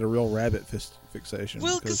must have had a real rabbit fixation.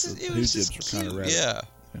 Well, because it was just cute. Kind of yeah.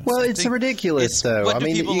 Well, it's ridiculous, though. I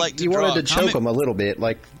mean, you wanted to choke them a little bit.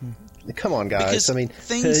 Like, come on, guys. Because I mean,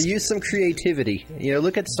 use some creativity.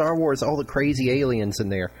 Look at Star Wars, all the crazy aliens in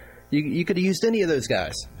there. You could have used any of those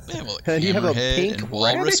guys. Yeah, well, you have a pink and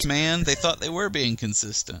Walrus rabbit? Man, they thought they were being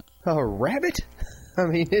consistent. A rabbit? I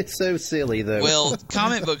mean, it's so silly, though. Well,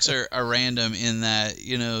 comic books are random in that,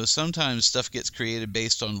 sometimes stuff gets created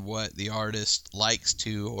based on what the artist likes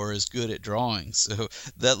to or is good at drawing. So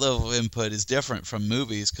that level of input is different from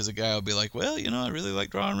movies, because a guy will be like, well, I really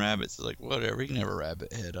like drawing rabbits. It's like, whatever, you can have a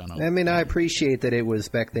rabbit head on them. I mean, I appreciate that it was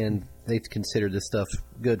back then, they considered this stuff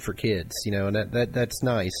good for kids, and that's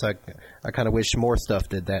nice. I kind of wish more stuff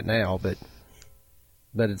did that now, but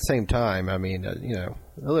at the same time, I mean, a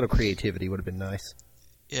little creativity would have been nice.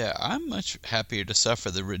 Yeah, I'm much happier to suffer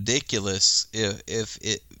the ridiculous if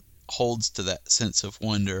it holds to that sense of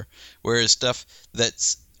wonder, whereas stuff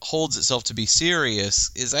that holds itself to be serious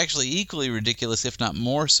is actually equally ridiculous, if not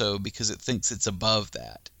more so, because it thinks it's above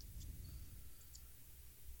that.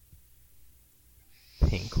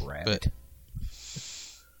 Pink rabbit.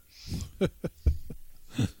 But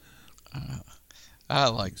I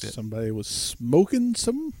liked it. Somebody was smoking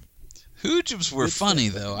some... Hoojibs were funny,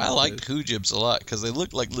 though. I liked Hoojibs a lot because they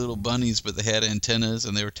looked like little bunnies, but they had antennas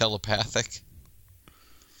and they were telepathic.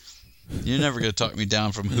 You're never going to talk me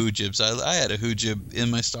down from Hoojibs. I had a Hoojib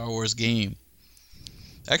in my Star Wars game.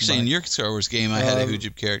 Actually, in your Star Wars game, I had a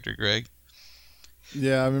Hoojib character, Greg.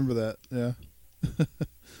 Yeah, I remember that. Yeah.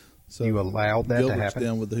 So you allowed that Gilbert's to happen?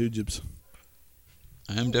 Down with the Hoojibs.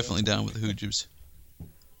 I am definitely down with the Hoojibs.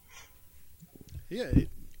 Yeah.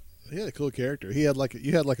 He had a cool character. You had like a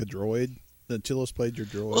droid. Then Chillis played your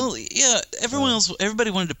droid. Well, yeah.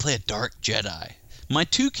 Everybody wanted to play a dark Jedi. My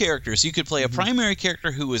two characters, you could play a primary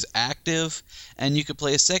character who was active, and you could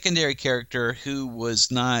play a secondary character who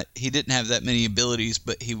was not. He didn't have that many abilities,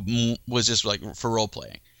 but he was just like for role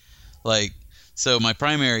playing. Like, so my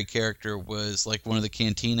primary character was like one of the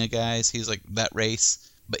Cantina guys. He's like that race,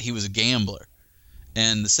 but he was a gambler.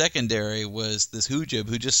 And the secondary was this Hoojib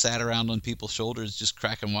who just sat around on people's shoulders just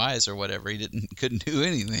cracking wise or whatever. He couldn't do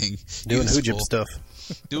anything. Doing Hoojib stuff.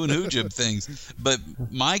 Doing Hoojib things. But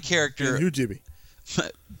my character... Hoojibby.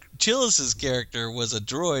 Chillis's character was a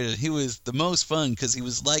droid, and he was the most fun because he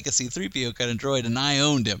was like a C-3PO kind of droid, and I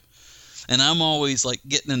owned him. And I'm always like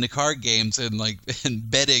getting into card games and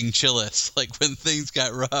betting Chillis, like when things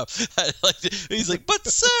got rough. He's like, "But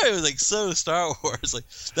sir," it was like so Star Wars. Like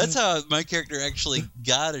that's how my character actually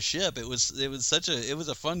got a ship. It was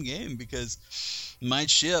a fun game because my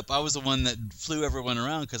ship, I was the one that flew everyone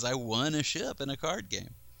around because I won a ship in a card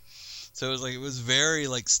game. So it was very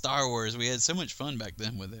like Star Wars. We had so much fun back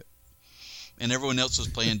then with it. And everyone else was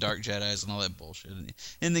playing Dark Jedis and all that bullshit.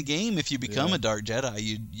 In the game, if you become a Dark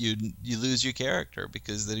Jedi, you lose your character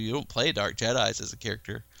because you don't play Dark Jedis as a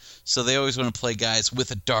character. So they always want to play guys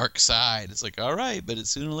with a dark side. It's like, all right, but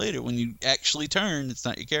it's sooner or later when you actually turn, it's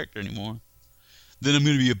not your character anymore. Then I'm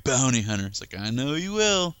going to be a bounty hunter. It's like, I know you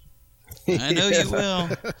will. I know you will.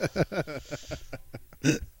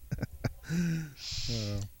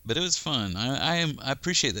 But it was fun. I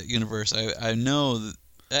appreciate that universe. I know that.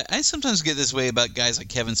 I sometimes get this way about guys like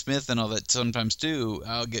Kevin Smith and all that sometimes too.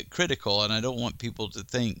 I'll get critical, and I don't want people to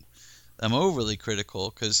think I'm overly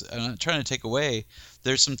critical because I'm not trying to take away.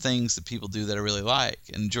 There's some things that people do that I really like.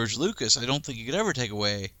 And George Lucas, I don't think you could ever take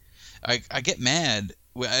away. I get mad.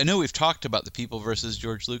 I know we've talked about The People versus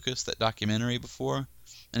George Lucas, that documentary before.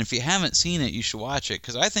 And if you haven't seen it, you should watch it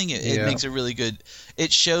because I think it makes a really good.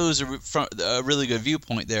 It shows a really good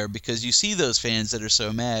viewpoint there because you see those fans that are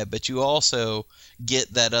so mad, but you also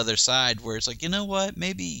get that other side where it's like, you know what,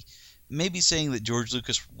 maybe saying that George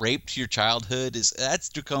Lucas raped your childhood that's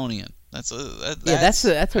draconian. That's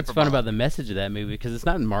what's fun about the message of that movie because it's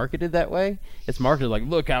not marketed that way. It's marketed like,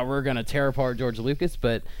 look how we're gonna tear apart George Lucas,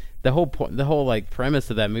 but the whole premise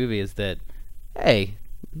of that movie is that, hey,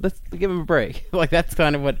 let's give him a break. Like that's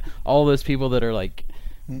kind of what all those people that are like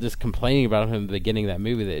just complaining about him at the beginning of that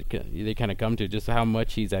movie they kind of come to, just how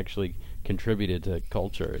much he's actually contributed to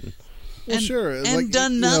culture and sure, and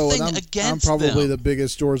done nothing against them. I'm probably the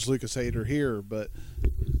biggest George Lucas hater here, but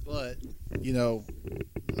I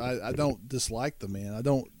don't dislike the man. I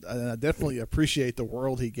definitely appreciate the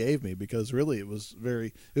world he gave me because really it was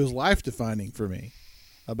life defining for me.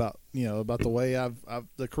 About the way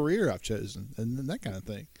the career I've chosen and that kind of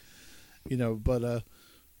thing, But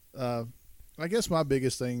I guess my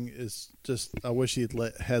biggest thing is just I wish he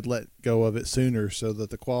had let go of it sooner, so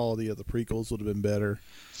that the quality of the prequels would have been better.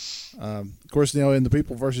 Of course, in The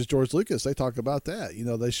People versus George Lucas, they talk about that.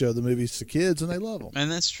 They show the movies to kids and they love them, and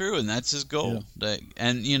that's true, and that's his goal. Yeah.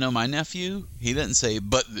 And my nephew, he didn't say,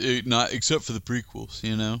 but not except for the prequels.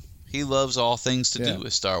 He loves all things to do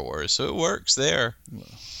with Star Wars, so it works there.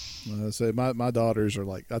 Well, I say my daughters are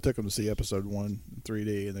like, I took them to see Episode 1 in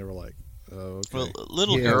 3D, and they were like, oh, okay. Well,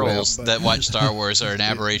 little girls that watch Star Wars are an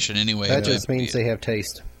aberration anyway. That just means they have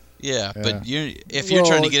taste. Yeah, but if you're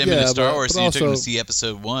trying to get them into Star Wars, and you took them to see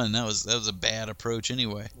Episode 1, that was a bad approach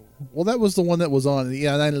anyway. Well, that was the one that was on.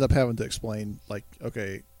 Yeah, and I ended up having to explain, like,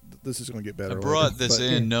 okay, this is going to get better. I brought this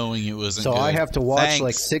in knowing it wasn't good. So I have to watch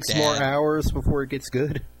like 6 more hours before it gets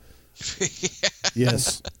good?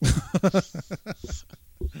 Yes.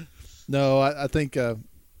 No, I think I'll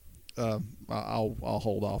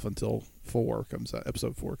hold off until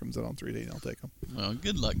Episode 4 comes out on 3D, and I'll take them. Well,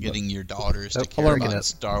 good luck getting your daughters to care about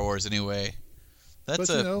Star Wars anyway. That's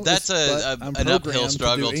an uphill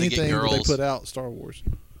struggle to get girls. They put out Star Wars.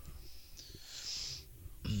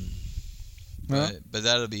 But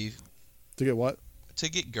that'll be to get what? To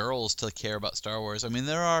get girls to care about Star Wars. I mean,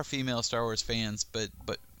 there are female Star Wars fans, but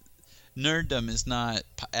nerddom is not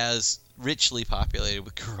as richly populated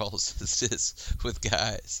with girls as it is with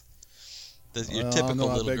guys. Your typical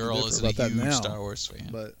little girl isn't a huge Star Wars fan.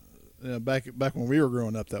 But back when we were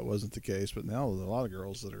growing up, that wasn't the case. But now there's a lot of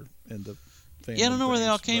girls that are into fandom. Yeah, I don't know where they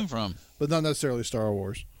all came from. But not necessarily Star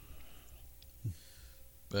Wars.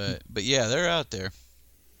 But yeah, they're out there.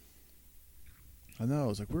 I know. I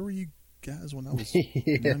was like, where were you guys when I was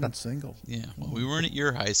young and single? Yeah, well, we weren't at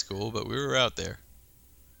your high school, but we were out there.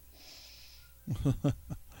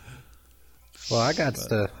 Well, I got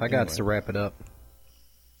to wrap it up.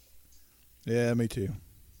 Yeah, me too.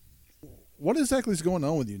 What exactly is going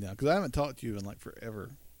on with you now? Because I haven't talked to you in like forever.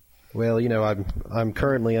 Well, I'm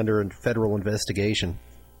currently under a federal investigation,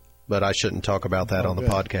 but I shouldn't talk about that on the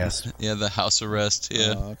podcast. Yeah, the house arrest.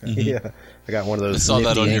 Yeah, okay. Yeah. I got one of those. I saw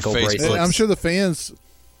that on your Facebook. Hey, I'm sure the fans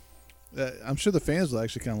will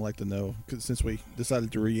actually kind of like to know, since we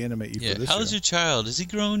decided to reanimate you for this. How's show. your child? Is he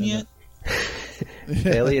grown yet?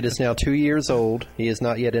 Elliot is now 2 years old. He is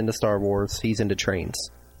not yet into Star Wars. He's into trains.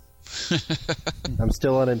 I'm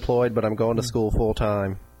still unemployed, but I'm going to school full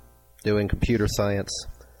time, doing computer science.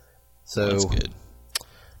 So that's good.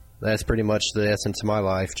 That's pretty much the essence of my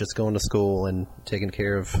life, just going to school and taking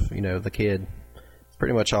care of, the kid. It's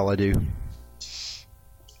pretty much all I do.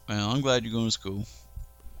 Well, I'm glad you're going to school.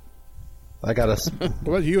 I got What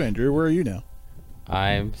about you, Andrew? Where are you now?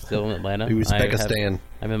 I'm still in Atlanta. Uzbekistan.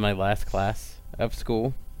 I'm in my last class of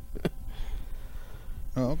school.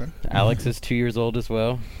 Oh, okay. Alex is 2 years old as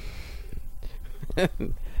well.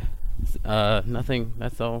 Nothing.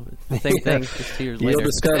 That's all. It's the same thing. Just 2 years later. You'll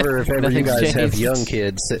discover if ever you guys changed. have young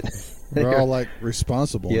kids. They're all like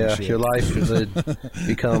responsible. Yeah, and shit. your life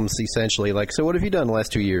becomes essentially like. So, what have you done the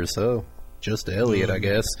last 2 years? Oh, just Elliot, I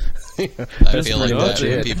guess. I feel like that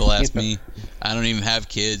when people ask me. I don't even have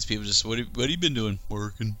kids. People just, what have you been doing?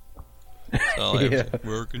 Working. That's all I ever say.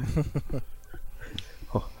 Working.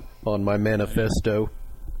 On my manifesto.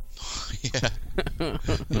 Yeah.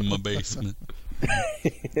 In my basement.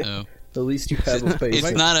 No. At least you have a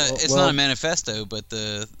basement. It's not a manifesto, but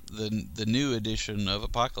the new edition of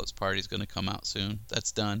Apocalypse Party is going to come out soon.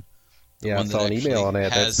 That's done. I saw an email on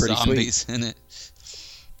that. That's pretty zombies sweet. In it.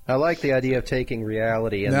 I like the idea of taking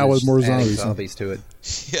reality and now with more zombies to it.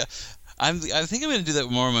 Yeah. I think I'm going to do that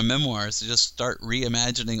with more of my memoirs. To just start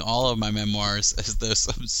reimagining all of my memoirs as though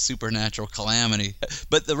some supernatural calamity,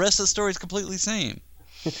 but the rest of the story is completely the same.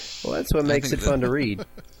 Well, that's what makes it fun to read.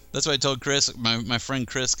 That's why I told Chris. My friend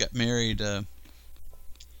Chris got married.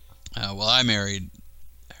 I married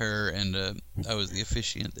her, and I was the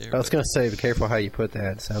officiant there. I was going to say, be careful how you put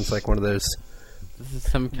that. It sounds like one of those. This is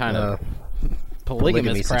some kind of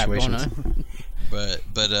polygamous crap going on. But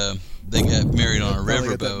they got married on a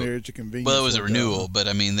riverboat. Well, it was a renewal, but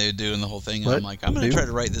I mean, they were doing the whole thing. And I'm like, I'm going to try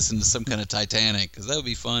to write this into some kind of Titanic, because that would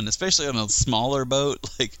be fun, especially on a smaller boat.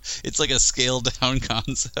 Like, it's like a scaled down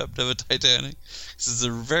concept of a Titanic. This is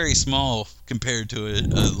a very small compared to a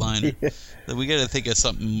liner. Yeah. So we got to think of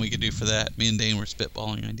something we could do for that. Me and Dane were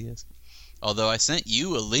spitballing ideas. Although I sent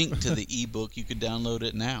you a link to the ebook, you could download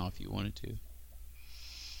it now if you wanted to.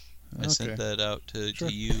 I sent that out to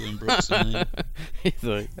you and Brooks and Lynn. He's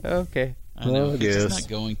like, okay. I know. He's just not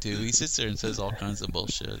going to. He sits there and says all kinds of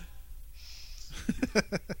bullshit.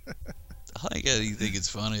 I guess you think it's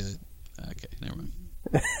funny that... Okay, never mind.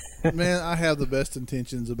 Man, I have the best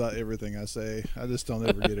intentions about everything I say. I just don't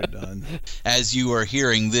ever get it done. As you are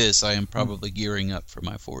hearing this, I am probably gearing up for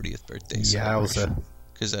my 40th birthday celebration.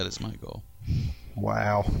 Because that is my goal.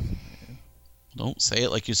 Wow. Don't say it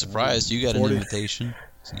like you're surprised. You got an invitation.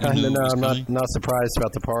 So no, I'm not surprised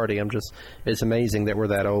about the party. It's amazing that we're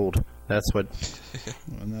that old. That's what.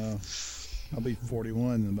 I know. I'll be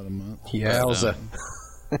 41 in about a month. Yowza.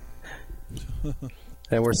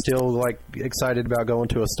 And we're still excited about going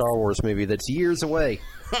to a Star Wars movie that's years away.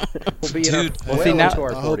 We'll be into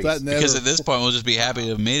our 40s. Because at this point we'll just be happy to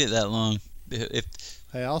have made it that long. Hey,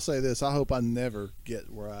 I'll say this: I hope I never get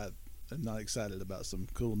where I'm not excited about some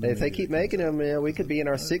cool new If they keep making them, we could be in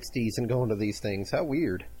our 60s and going to these things. How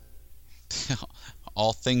weird.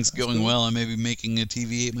 All things going well, I may be making a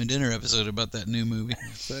TV Ate My Dinner episode about that new movie.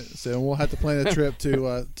 So we'll have to plan a trip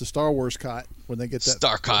to Star Wars Cot when they get that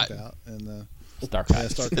Starcot out. And, Starcot. Yeah,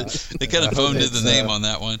 Starcot. They kind of phoned in the name on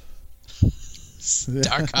that one.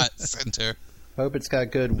 Starcot Center. Hope it's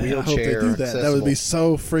got good wheelchair. I hope they do that. That would be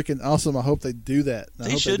so freaking awesome. I hope they do that.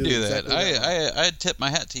 They should do that. I tip my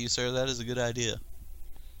hat to you, sir. That is a good idea.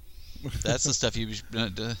 That's the stuff you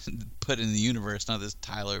put in the universe, not this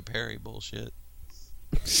Tyler Perry bullshit.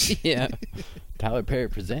 Yeah. Tyler Perry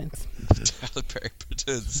presents. Tyler Perry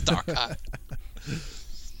presents Starcot.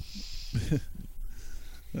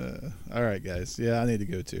 All right, guys. Yeah, I need to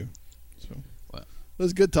go too. So it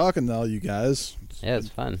was good talking to all you guys. Yeah, it's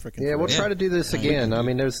fun. Yeah, we'll try to do this again. I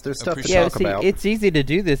mean, there's stuff to talk about. It's easy to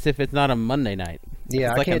do this if it's not a Monday night.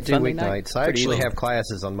 Yeah, I can't do weeknights. I actually have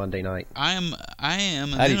classes on Monday night. I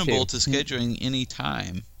am amenable to scheduling any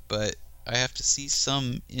time, but I have to see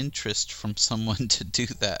some interest from someone to do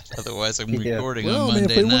that. Otherwise, I'm recording on Monday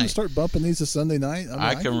night. If we want to start bumping these to Sunday night,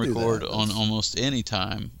 I can record on almost any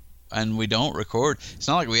time. And we don't record. It's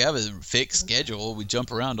not like we have a fixed schedule. We jump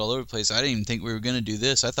around all over the place. I didn't even think we were going to do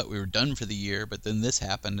this. I thought we were done for the year, but then this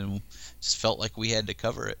happened, and just felt like we had to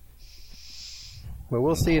cover it. Well,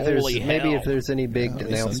 we'll see if there's any big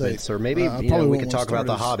announcements, or maybe we could talk about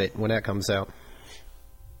The Hobbit when that comes out.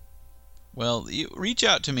 Well, reach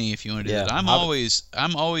out to me if you want to do that.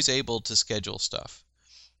 I'm always able to schedule stuff,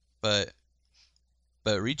 but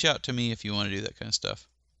reach out to me if you want to do that kind of stuff.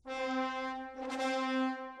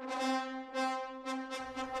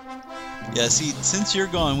 Yeah, see, since you're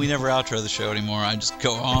gone, we never outro the show anymore. I just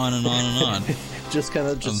go on and on and on. just kind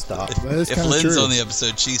of stop. If Lynn's on the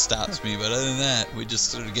episode, she stops me. But other than that, we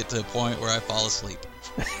just sort of get to a point where I fall asleep.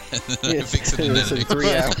 And then I fix it in editing.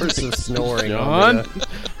 3 hours of snoring. John?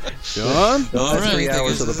 The last 3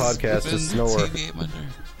 hours of the podcast is snore. TV8 My Dinner.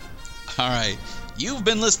 All right. You've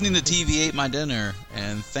been listening to TV8 My Dinner,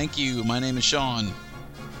 and thank you. My name is Sean.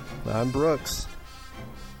 I'm Brooks.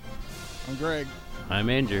 I'm Greg. I'm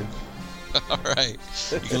Andrew. All right.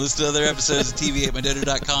 You can listen to other episodes at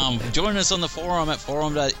tv8mydinner.com. Join us on the forum at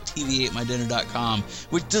forum.tv8mydinner.com,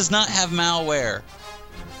 which does not have malware.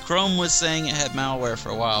 Chrome was saying it had malware for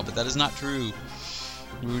a while, but that is not true.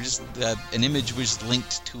 We were just an image was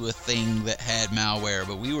linked to a thing that had malware,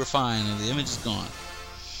 but we were fine, and the image is gone.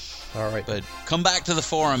 All right. But come back to the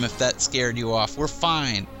forum if that scared you off. We're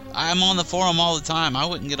fine. I'm on the forum all the time. I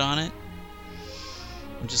wouldn't get on it.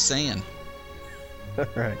 I'm just saying. All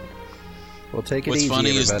right. Well, take it What's easy, funny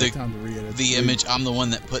everybody. is the image. I'm the one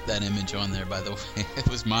that put that image on there, by the way. It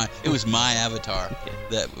was my avatar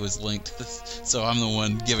that was linked. So I'm the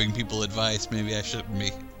one giving people advice. Maybe I shouldn't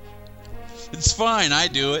be. It's fine. I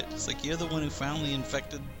do it. It's like you're the one who found the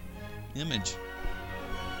infected image.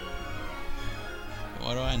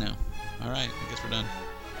 What do I know? All right. I guess we're done.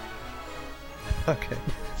 Okay.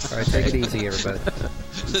 All right. Take it easy, everybody.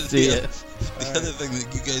 The other thing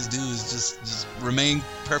that you guys do is just remain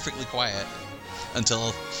perfectly quiet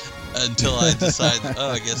until I decide.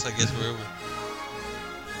 I guess we're over.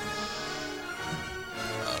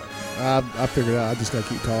 I figured out. I just gotta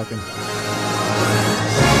keep talking.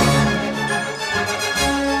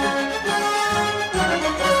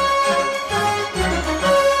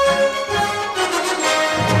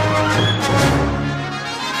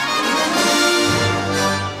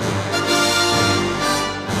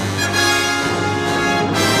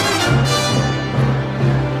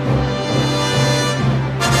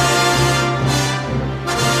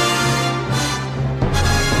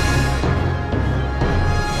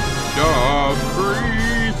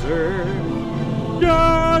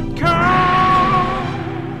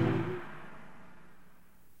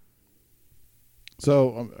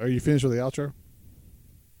 So, are you finished with the outro?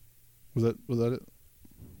 Was that it?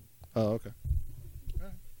 Oh, okay.